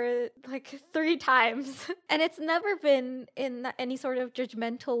looked at her like 3 times. And it's never been in any sort of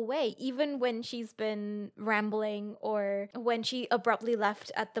judgmental way, even when she's been rambling or when she abruptly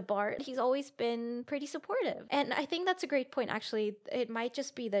left at the bar. He's always been pretty supportive. And I think that's a great point, actually. It might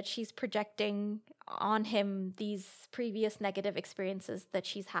just be that she's projecting on him these previous negative experiences that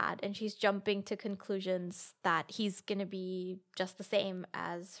she's had, and she's jumping to conclusions that he's gonna be just the same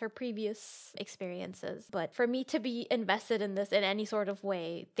as her previous experiences. But for me to be invested in this in any sort of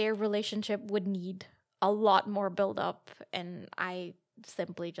way, their relationship would need a lot more build up, and I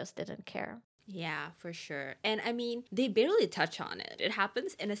simply just didn't care. Yeah, for sure. And I mean, they barely touch on it. It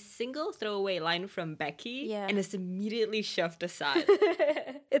happens in a single throwaway line from Becky, and it's immediately shoved aside.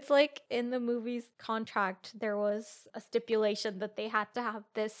 It's like in the movie's contract, there was a stipulation that they had to have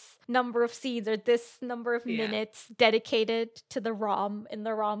this number of scenes or this number of minutes dedicated to the in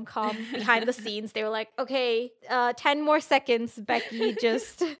the rom-com behind the scenes. They were like, okay, 10 more seconds, Becky,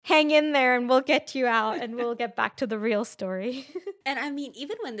 just hang in there and we'll get you out and we'll get back to the real story. And I mean,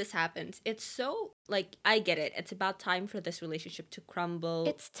 even when this happens, it's so, like, I get it. It's about time for this relationship to crumble.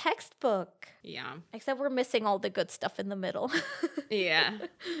 It's textbook. Yeah. Except we're missing all the good stuff in the middle. Yeah.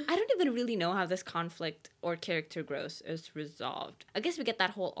 I don't even really know how this conflict or character growth is resolved. I guess we get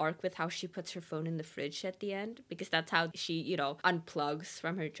that whole arc with how she puts her phone in the fridge at the end, because that's how she, you know, unplugs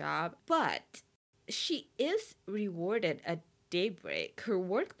from her job. But she is rewarded at daybreak. Her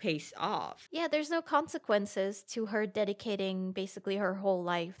work pays off. Yeah, there's no consequences to her dedicating basically her whole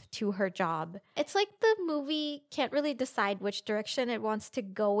life to her job. It's like the movie can't really decide which direction it wants to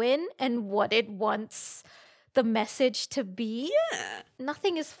go in and what it wants the message to be. Yeah.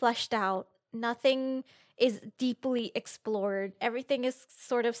 Nothing is fleshed out. Nothing is deeply explored. Everything is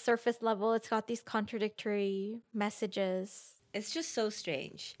sort of surface level. It's got these contradictory messages. It's just so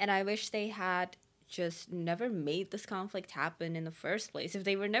strange. And I wish they had just never made this conflict happen in the first place, if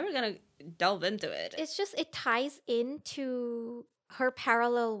they were never gonna delve into it. It's just, it ties into her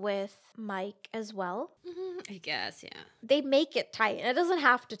parallel with Mike as well. I guess, yeah. They make it tie in. It doesn't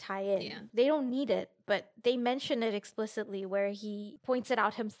have to tie in. Yeah. They don't need it, but they mention it explicitly where he points it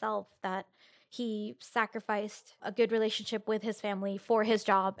out himself that he sacrificed a good relationship with his family for his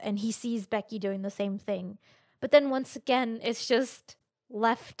job, and he sees Becky doing the same thing. But then once again, it's just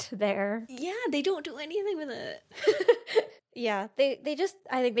left there. Yeah, they don't do anything with it. Yeah, they just,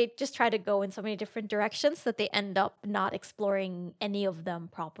 I think they just try to go in so many different directions that they end up not exploring any of them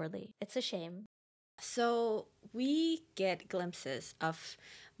properly. It's a shame. So we get glimpses of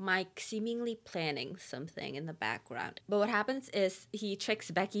Mike seemingly planning something in the background. But what happens is he tricks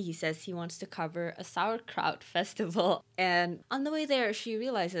Becky. He says he wants to cover a sauerkraut festival. And on the way there, she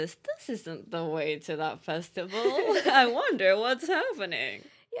realizes this isn't the way to that festival. I wonder what's happening.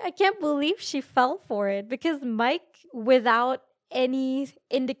 Yeah, I can't believe she fell for it because Mike, without any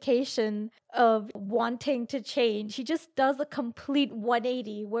indication of wanting to change, he just does a complete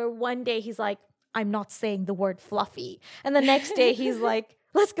 180 where one day he's like, I'm not saying the word fluffy. And the next day he's like,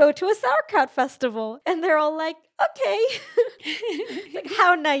 let's go to a sauerkraut festival. And they're all like, okay. Like,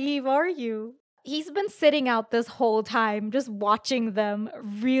 how naive are you? He's been sitting out this whole time just watching them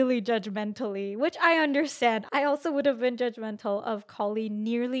really judgmentally, which I understand. I also would have been judgmental of Colleen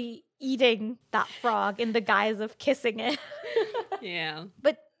nearly eating that frog in the guise of kissing it. Yeah.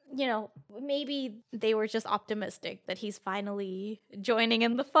 But, you know, maybe they were just optimistic that he's finally joining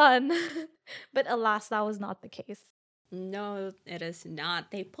in the fun. But alas, that was not the case. No, it is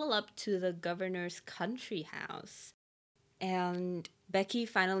not. They pull up to the governor's country house. And Becky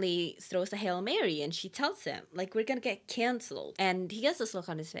finally throws a Hail Mary and she tells him, like, we're gonna get canceled. And he gets this look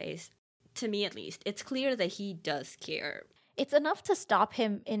on his face. To me, at least, it's clear that he does care. It's enough to stop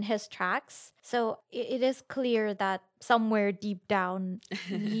him in his tracks. So it is clear that somewhere deep down,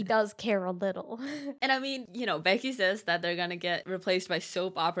 he does care a little. And I mean, you know, Becky says that they're gonna get replaced by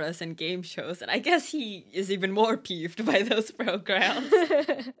soap operas and game shows. And I guess he is even more peeved by those programs.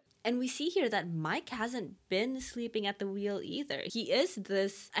 And we see here that Mike hasn't been sleeping at the wheel either. He is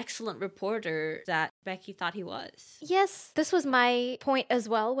this excellent reporter that Becky thought he was. Yes, this was my point as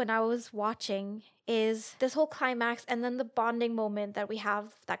well when I was watching, is this whole climax and then the bonding moment that we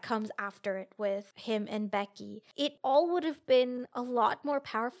have that comes after it with him and Becky. It all would have been a lot more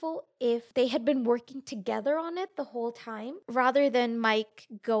powerful if they had been working together on it the whole time, rather than Mike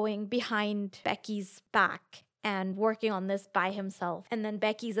going behind Becky's back and working on this by himself. And then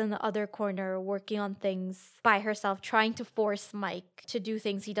Becky's in the other corner working on things by herself, trying to force Mike to do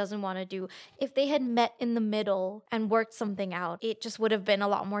things he doesn't want to do. If they had met in the middle and worked something out, it just would have been a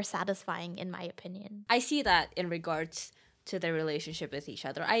lot more satisfying, in my opinion. I see that in regards to their relationship with each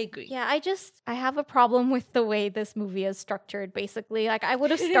other. I agree. Yeah, I have a problem with the way this movie is structured, basically. Like, I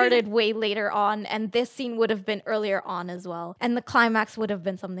would have started way later on, and this scene would have been earlier on as well. And the climax would have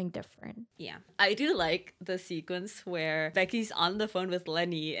been something different. Yeah. I do like the sequence where Becky's on the phone with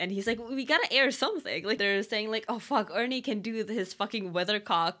Lenny, and he's like, we gotta air something. Like, they're saying, like, oh, fuck, Ernie can do his fucking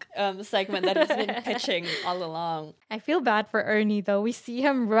weathercock segment that he's been pitching all along. I feel bad for Ernie, though. We see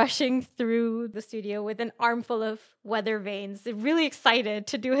him rushing through the studio with an armful of weather vanes, really excited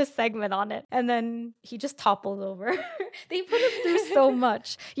to do his segment on it. And then he just topples over. They put him through so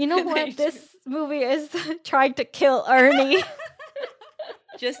much. You know what? This movie is trying to kill Ernie.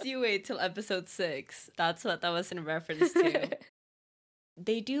 Just you wait till episode 6. That's what that was in reference to.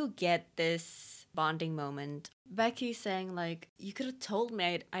 They do get this bonding moment. Becky's saying, like, you could have told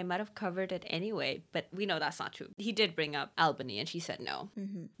me, I might have covered it anyway, but we know that's not true. He did bring up Albany and she said no.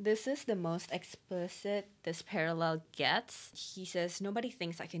 Mm-hmm. This is the most explicit this parallel gets. He says, nobody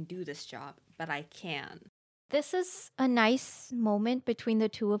thinks I can do this job, but I can. This is a nice moment between the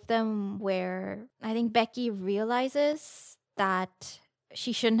two of them where I think Becky realizes that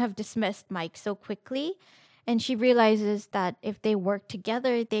she shouldn't have dismissed Mike so quickly. And she realizes that if they work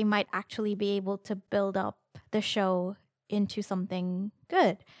together, they might actually be able to build up the show into something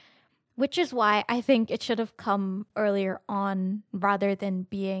good. Which is why I think it should have come earlier on rather than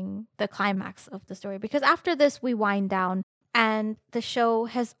being the climax of the story. Because after this, we wind down and the show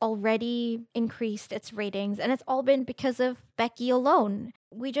has already increased its ratings. And it's all been because of Becky alone.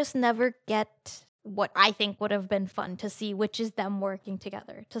 We just never get what I think would have been fun to see, which is them working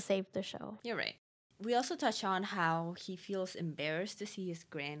together to save the show. You're right. We also touch on how he feels embarrassed to see his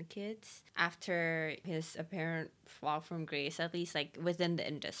grandkids after his apparent fall from grace, at least like within the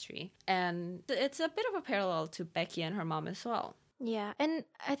industry. And it's a bit of a parallel to Becky and her mom as well. Yeah, and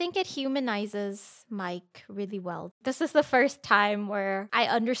I think it humanizes Mike really well. This is the first time where I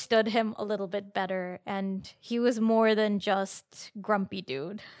understood him a little bit better, and he was more than just grumpy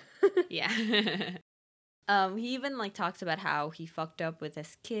dude. Yeah. He even like talks about how he fucked up with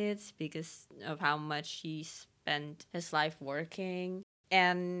his kids because of how much he spent his life working.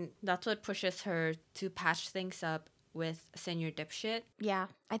 And that's what pushes her to patch things up with Senior Dipshit. Yeah,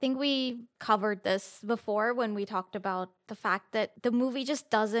 I think we covered this before when we talked about the fact that the movie just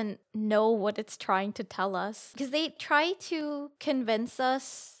doesn't know what it's trying to tell us. Because they try to convince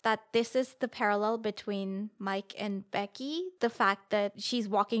us that this is the parallel between Mike and Becky. The fact that she's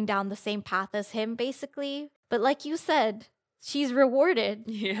walking down the same path as him, basically. But like you said, she's rewarded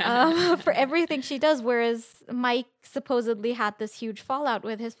for everything she does, whereas Mike supposedly had this huge fallout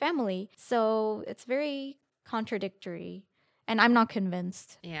with his family. So it's very contradictory. And I'm not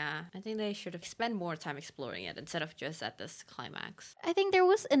convinced. Yeah, I think they should have spent more time exploring it instead of just at this climax. I think there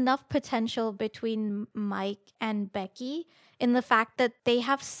was enough potential between Mike and Becky in the fact that they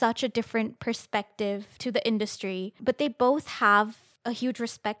have such a different perspective to the industry, but they both have a huge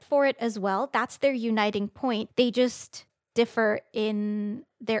respect for it as well. That's their uniting point. They just differ in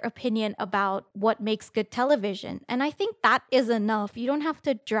their opinion about what makes good television. And I think that is enough. You don't have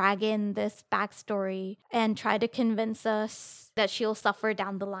to drag in this backstory and try to convince us that she'll suffer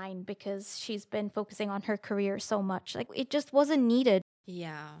down the line because she's been focusing on her career so much. Like, it just wasn't needed.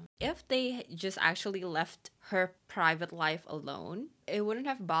 Yeah. If they just actually left her private life alone, it wouldn't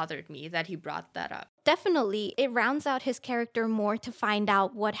have bothered me that he brought that up. Definitely, it rounds out his character more to find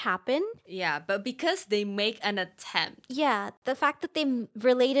out what happened. Yeah, but because they make an attempt. Yeah, the fact that they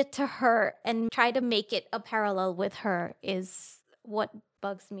relate it to her and try to make it a parallel with her is what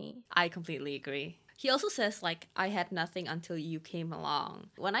bugs me. I completely agree. He also says, like, I had nothing until you came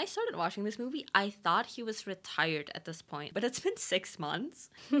along. When I started watching this movie, I thought he was retired at this point, but it's been 6 months.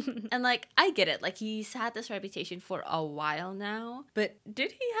 And, like, I get it. Like, he's had this reputation for a while now, but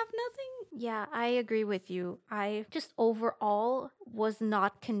did he have nothing? Yeah, I agree with you. I just overall was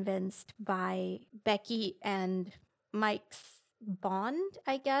not convinced by Becky and Mike's bond,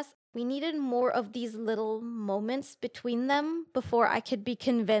 I guess. We needed more of these little moments between them before I could be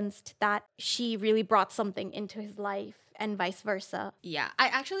convinced that she really brought something into his life and vice versa. Yeah,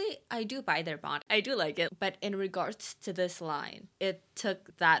 I do buy their bond. I do like it. But in regards to this line, it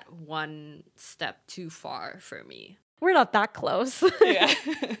took that one step too far for me. We're not that close. Yeah.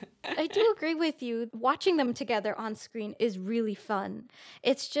 I do agree with you. Watching them together on screen is really fun.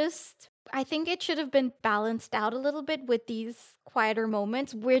 It's just, I think it should have been balanced out a little bit with these quieter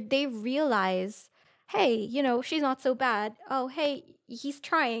moments where they realize hey, she's not so bad. Oh, hey, he's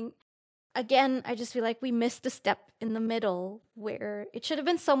trying. Again, I just feel like we missed a step in the middle where it should have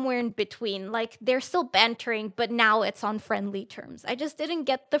been somewhere in between. Like, they're still bantering, but now it's on friendly terms. I just didn't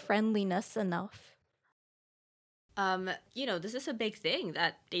get the friendliness enough. This is a big thing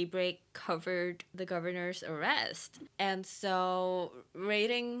that Daybreak covered the governor's arrest. And so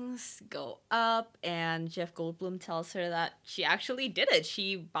ratings go up, and Jeff Goldblum tells her that she actually did it.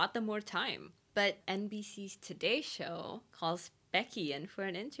 She bought them more time. But NBC's Today Show calls Becky in for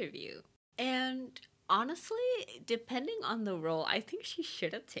an interview. And honestly, depending on the role, I think she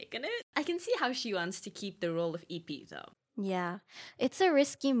should have taken it. I can see how she wants to keep the role of EP, though. Yeah, it's a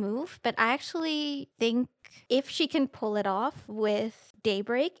risky move, but I actually think if she can pull it off with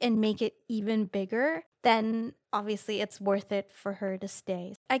Daybreak and make it even bigger, then obviously it's worth it for her to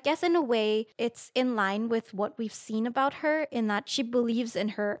stay. I guess in a way, it's in line with what we've seen about her in that she believes in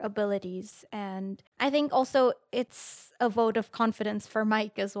her abilities. And I think also it's a vote of confidence for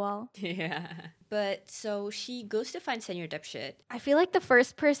Mike as well. Yeah. But so she goes to find Senior Dipshit. I feel like the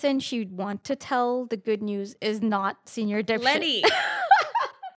first person she'd want to tell the good news is not Senior Dipshit. Lenny!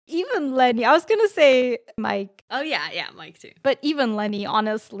 Even Lenny. I was going to say Mike. Oh, yeah, Mike too. But even Lenny,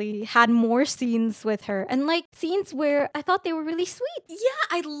 honestly, had more scenes with her. And like scenes where I thought they were really sweet. Yeah,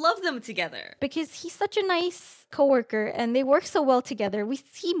 I love them together. Because he's such a nice coworker and they work so well together. We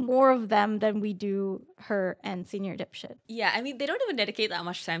see more of them than we do her and Senior Dipshit. Yeah, I mean, they don't even dedicate that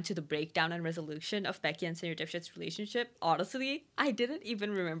much time to the breakdown and resolution of Becky and Senior Dipshit's relationship. Honestly, I didn't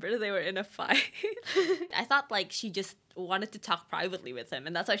even remember they were in a fight. I thought like she just wanted to talk privately with him,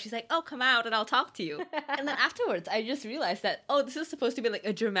 and that's why she's like, oh, come out and I'll talk to you. And then afterwards I just realized that, oh, this is supposed to be like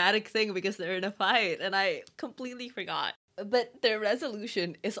a dramatic thing because they're in a fight, and I completely forgot. But their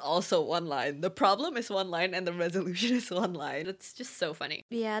resolution is also one line. The problem is one line and the resolution is one line. It's just so funny.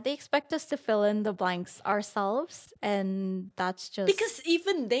 Yeah, they expect us to fill in the blanks ourselves, and that's just... Because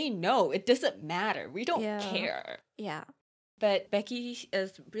even they know it doesn't matter. We don't care. Yeah. But Becky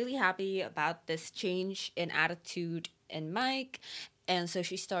is really happy about this change in attitude in Mike, and so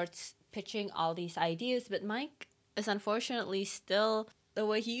she starts pitching all these ideas, but Mike is unfortunately still the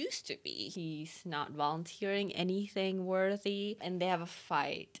way he used to be. He's not volunteering anything worthy, and they have a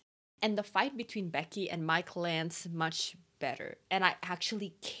fight. And the fight between Becky and Mike lands much better, and I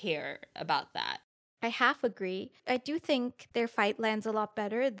actually care about that. I half agree. I do think their fight lands a lot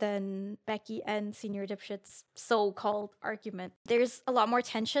better than Becky and Senior Dipshit's so-called argument. There's a lot more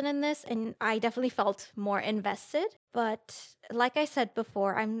tension in this, and I definitely felt more invested. But like I said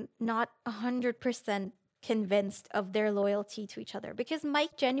before, I'm not 100% convinced of their loyalty to each other because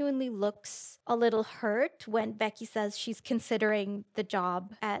Mike genuinely looks a little hurt when Becky says she's considering the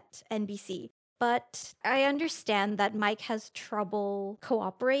job at NBC. But I understand that Mike has trouble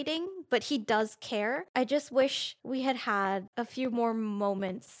cooperating, but he does care. I just wish we had had a few more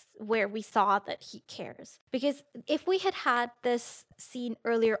moments where we saw that he cares. Because if we had had this scene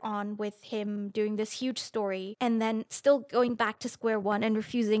earlier on with him doing this huge story and then still going back to square one and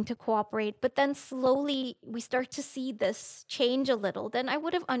refusing to cooperate, but then slowly we start to see this change a little, then I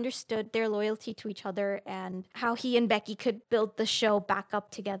would have understood their loyalty to each other and how he and Becky could build the show back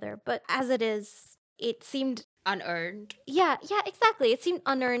up together. But as it is, it seemed unearned. Yeah, exactly. It seemed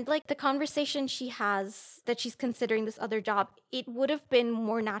unearned. Like the conversation she has that she's considering this other job, it would have been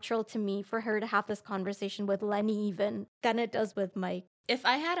more natural to me for her to have this conversation with Lenny even than it does with Mike. If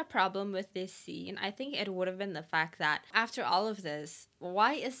I had a problem with this scene, I think it would have been the fact that after all of this,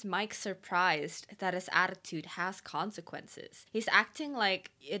 why is Mike surprised that his attitude has consequences? He's acting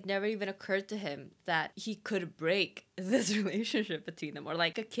like it never even occurred to him that he could break this relationship between them, or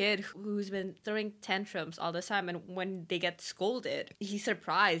like a kid who's been throwing tantrums all the time, and when they get scolded, he's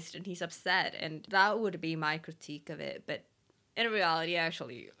surprised and he's upset, and that would be my critique of it. But in reality, I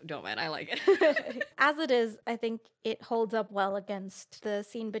actually don't mind. I like it. As it is, I think it holds up well against the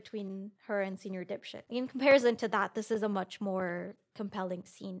scene between her and Senior Dipshit. In comparison to that, this is a much more compelling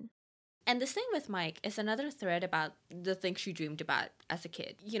scene. And this thing with Mike is another thread about the things she dreamed about as a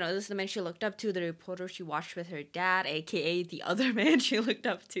kid. You know, this is the man she looked up to, the reporter she watched with her dad, aka the other man she looked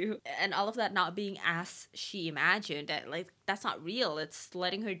up to. And all of that not being as she imagined. Like, that's not real. It's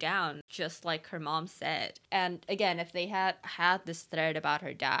letting her down, just like her mom said. And again, if they had this thread about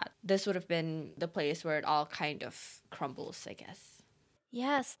her dad, this would have been the place where it all kind of crumbles, I guess.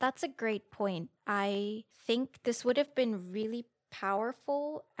 Yes, that's a great point. I think this would have been really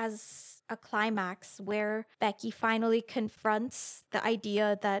powerful as a climax where Becky finally confronts the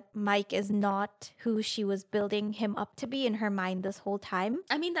idea that Mike is not who she was building him up to be in her mind this whole time.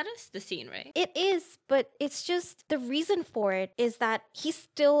 I mean, that is the scene, right? It is, but it's just the reason for it is that he's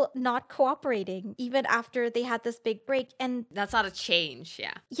still not cooperating even after they had this big break. And That's not a change,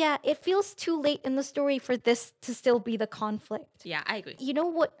 yeah. yeah, it feels too late in the story for this to still be the conflict. Yeah, I agree. You know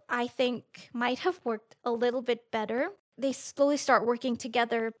what I think might have worked a little bit better? They slowly start working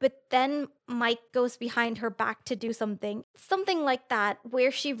together, but then Mike goes behind her back to do something. Something like that,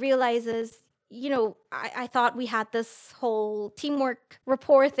 where she realizes, you know, I thought we had this whole teamwork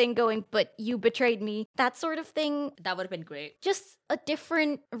rapport thing going, but you betrayed me. That sort of thing. That would have been great. Just a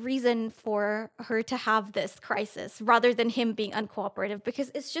different reason for her to have this crisis rather than him being uncooperative,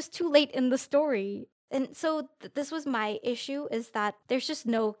 because it's just too late in the story. And so this was my issue, is that there's just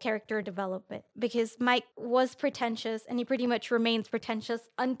no character development, because Mike was pretentious and he pretty much remains pretentious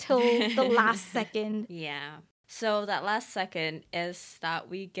until the last second. Yeah. So that last second is that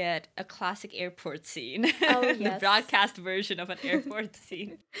we get a classic airport scene. Oh, The yes. broadcast version of an airport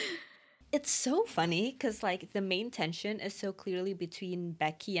scene. It's so funny because, like, the main tension is so clearly between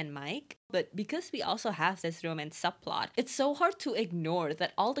Becky and Mike. But because we also have this romance subplot, it's so hard to ignore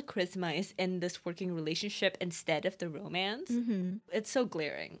that all the charisma is in this working relationship instead of the romance. Mm-hmm. It's so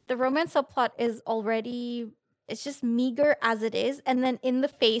glaring. The romance subplot is already, it's just meager as it is. And then in the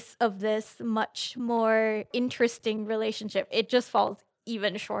face of this much more interesting relationship, it just falls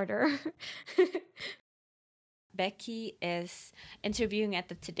even shorter. Becky is interviewing at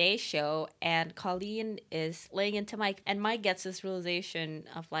the Today Show, and Colleen is laying into Mike, and Mike gets this realization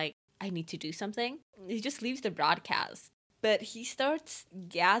of, like, I need to do something. He just leaves the broadcast, but he starts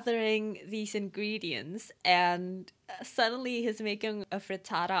gathering these ingredients, and suddenly he's making a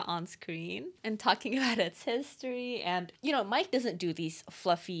frittata on screen and talking about its history. And, you know, Mike doesn't do these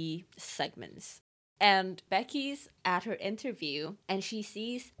fluffy segments. And Becky's at her interview and she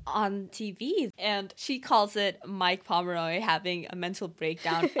sees on TV, and she calls it Mike Pomeroy having a mental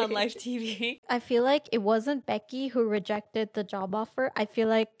breakdown on live TV. I feel like it wasn't Becky who rejected the job offer. I feel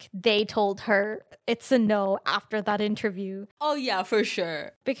like they told her it's a no after that interview. Oh yeah, for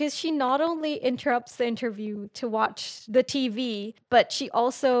sure. Because she not only interrupts the interview to watch the TV, but she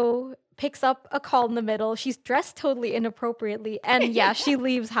also picks up a call in the middle. She's dressed totally inappropriately. And yeah, she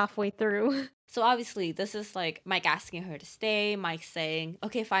leaves halfway through. So obviously, this is like Mike asking her to stay, Mike saying,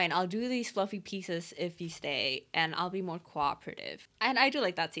 okay, fine, I'll do these fluffy pieces if you stay, and I'll be more cooperative. And I do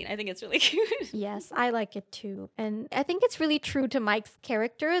like that scene. I think it's really cute. Yes, I like it too. And I think it's really true to Mike's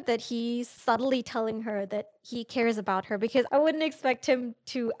character that he's subtly telling her that he cares about her, because I wouldn't expect him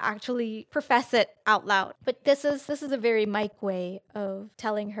to actually profess it out loud. But this is a very Mike way of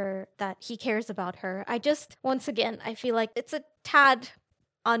telling her that he cares about her. Once again, I feel like it's a tad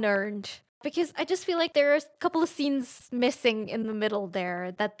unearned. Because I just feel like there are a couple of scenes missing in the middle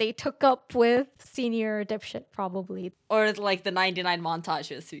there that they took up with Senior Dipshit, probably. Or like the 99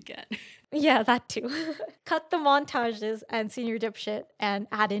 montages we get. Yeah, that too. Cut the montages and Senior Dipshit and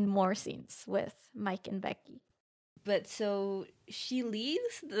add in more scenes with Mike and Becky. But so she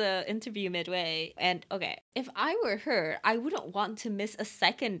leaves the interview midway, and okay, if I were her, I wouldn't want to miss a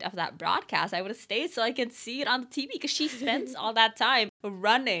second of that broadcast. I would have stayed so I can see it on the TV, because she spends all that time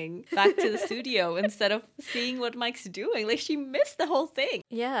running back to the studio instead of seeing what Mike's doing. Like, she missed the whole thing.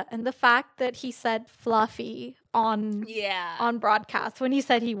 Yeah, and the fact that he said fluffy on broadcast when he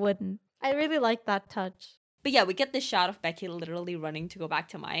said he wouldn't. I really like that touch. But yeah, we get this shot of Becky literally running to go back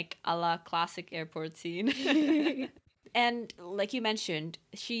to Mike, a la classic airport scene. And like you mentioned,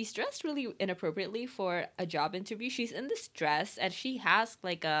 she's dressed really inappropriately for a job interview. She's in this dress and she has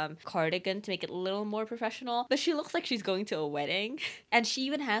like a cardigan to make it a little more professional, but she looks like she's going to a wedding. And she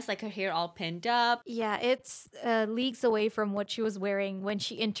even has like her hair all pinned up. Yeah, it's leagues away from what she was wearing when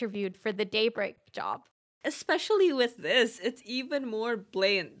she interviewed for the Daybreak job. Especially with this, it's even more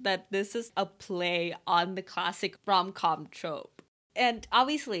blatant that this is a play on the classic rom-com trope. And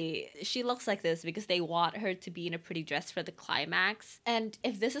obviously, she looks like this because they want her to be in a pretty dress for the climax. And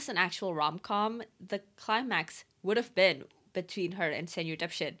if this is an actual rom-com, the climax would have been between her and Senor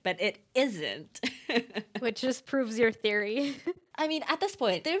Dipshit, but it isn't. Which just proves your theory. I mean, at this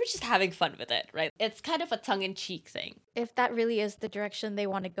point, they were just having fun with it, right? It's kind of a tongue-in-cheek thing. If that really is the direction they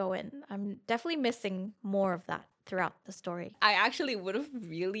want to go in, I'm definitely missing more of that. throughout the story. I actually would have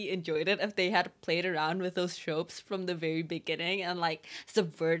really enjoyed it if they had played around with those tropes from the very beginning and like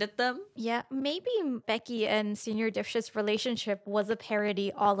subverted them. Yeah, maybe Becky and Senior Dipshit's relationship was a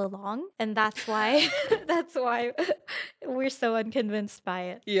parody all along, and that's why that's why we're so unconvinced by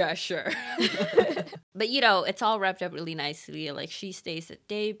it. Yeah, sure. But it's all wrapped up really nicely. Like she stays at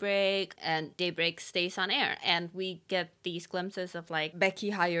Daybreak and Daybreak stays on air. And we get these glimpses of like Becky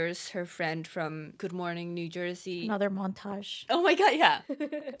hires her friend from Good Morning, New Jersey. Another montage. Oh my god, yeah.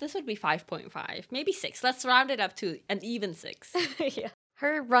 This would be 5.5, maybe 6. Let's round it up to an even 6. Yeah.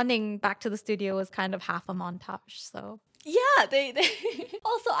 Her running back to the studio was kind of half a montage, so. Yeah, they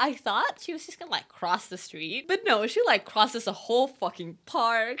also I thought she was just gonna like cross the street, but no, she like crosses a whole fucking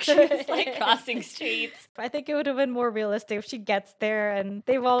park. She's like crossing streets. I think it would have been more realistic if she gets there and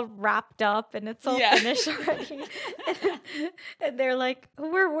they've all wrapped up and it's all finished already. And they're like,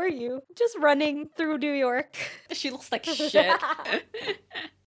 where were you? Just running through New York. She looks like shit.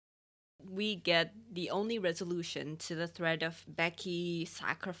 We get the only resolution to the thread of Becky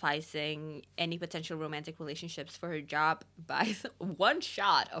sacrificing any potential romantic relationships for her job by one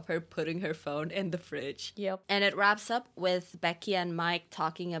shot of her putting her phone in the fridge. Yep. And it wraps up with Becky and Mike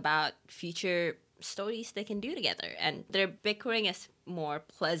talking about future stories they can do together. And their bickering is more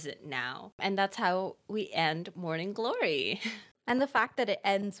pleasant now. And that's how we end Morning Glory. And the fact that it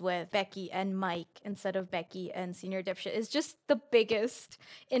ends with Becky and Mike instead of Becky and Senior Dipshit is just the biggest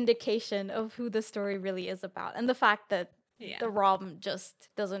indication of who the story really is about. And the fact that the rom just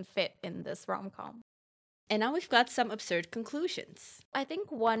doesn't fit in this rom-com. And now we've got some absurd conclusions. I think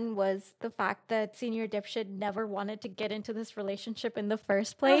one was the fact that Senior Dipshit never wanted to get into this relationship in the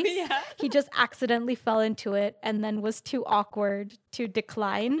first place. Oh, yeah. He just accidentally fell into it and then was too awkward to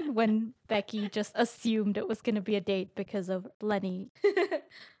decline when Becky just assumed it was going to be a date because of Lenny.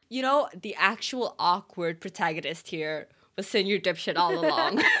 The actual awkward protagonist here was Senior Dipshit all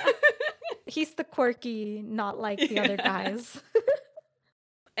along. He's the quirky, not like the other guys.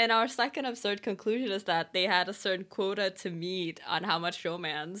 And our second absurd conclusion is that they had a certain quota to meet on how much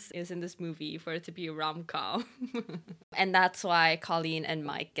romance is in this movie for it to be a rom-com. And that's why Colleen and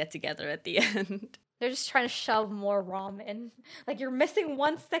Mike get together at the end. They're just trying to shove more rom in. Like, you're missing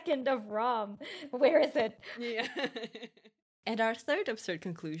 1 second of rom. Where is it? Yeah. And our third absurd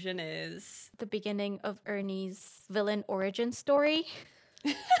conclusion is the beginning of Ernie's villain origin story.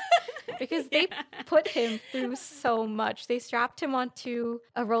 Because they put him through so much. They strapped him onto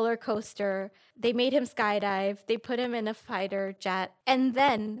a roller coaster. They made him skydive. They put him in a fighter jet. And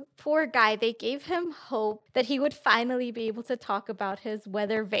then, poor guy, they gave him hope that he would finally be able to talk about his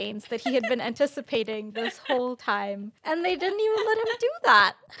weather vanes that he had been anticipating this whole time. And they didn't even let him do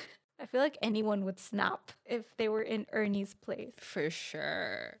that. I feel like anyone would snap if they were in Ernie's place. For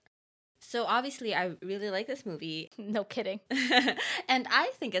sure. So obviously, I really like this movie. No kidding. And I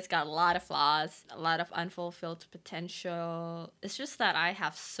think it's got a lot of flaws, a lot of unfulfilled potential. It's just that I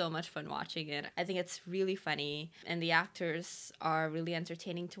have so much fun watching it. I think it's really funny, and the actors are really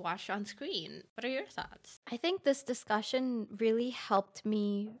entertaining to watch on screen. What are your thoughts? I think this discussion really helped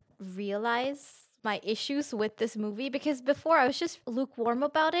me realize my issues with this movie, because before I was just lukewarm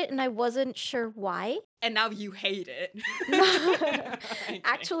about it and I wasn't sure why. And now you hate it. Okay.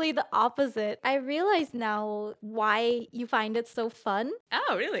 Actually, the opposite. I realize now why you find it so fun.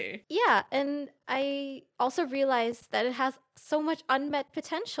 Oh, really? Yeah, and I also realized that it has so much unmet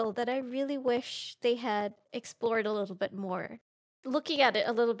potential that I really wish they had explored a little bit more. Looking at it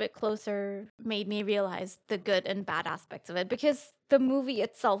a little bit closer made me realize the good and bad aspects of it, because the movie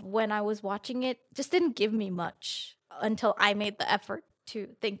itself, when I was watching it, just didn't give me much until I made the effort to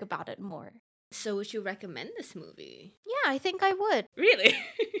think about it more. So would you recommend this movie? Yeah, I think I would. Really?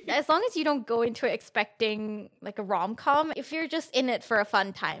 As long as you don't go into it expecting like a rom-com, if you're just in it for a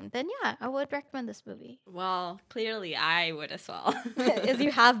fun time, then yeah, I would recommend this movie. Well, clearly I would as well. As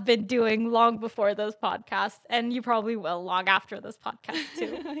you have been doing long before this podcast, and you probably will long after this podcast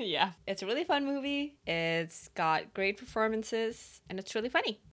too. Yeah. It's a really fun movie. It's got great performances, and it's really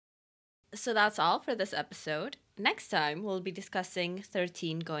funny. So that's all for this episode. Next time, we'll be discussing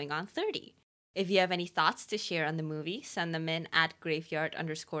 13 going on 30. If you have any thoughts to share on the movie, send them in at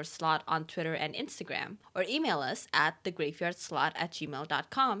graveyard_slot on Twitter and Instagram, or email us at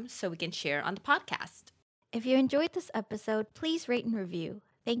thegraveyardslot@gmail.com so we can share on the podcast. If you enjoyed this episode, please rate and review.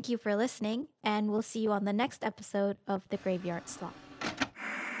 Thank you for listening, and we'll see you on the next episode of The Graveyard Slot.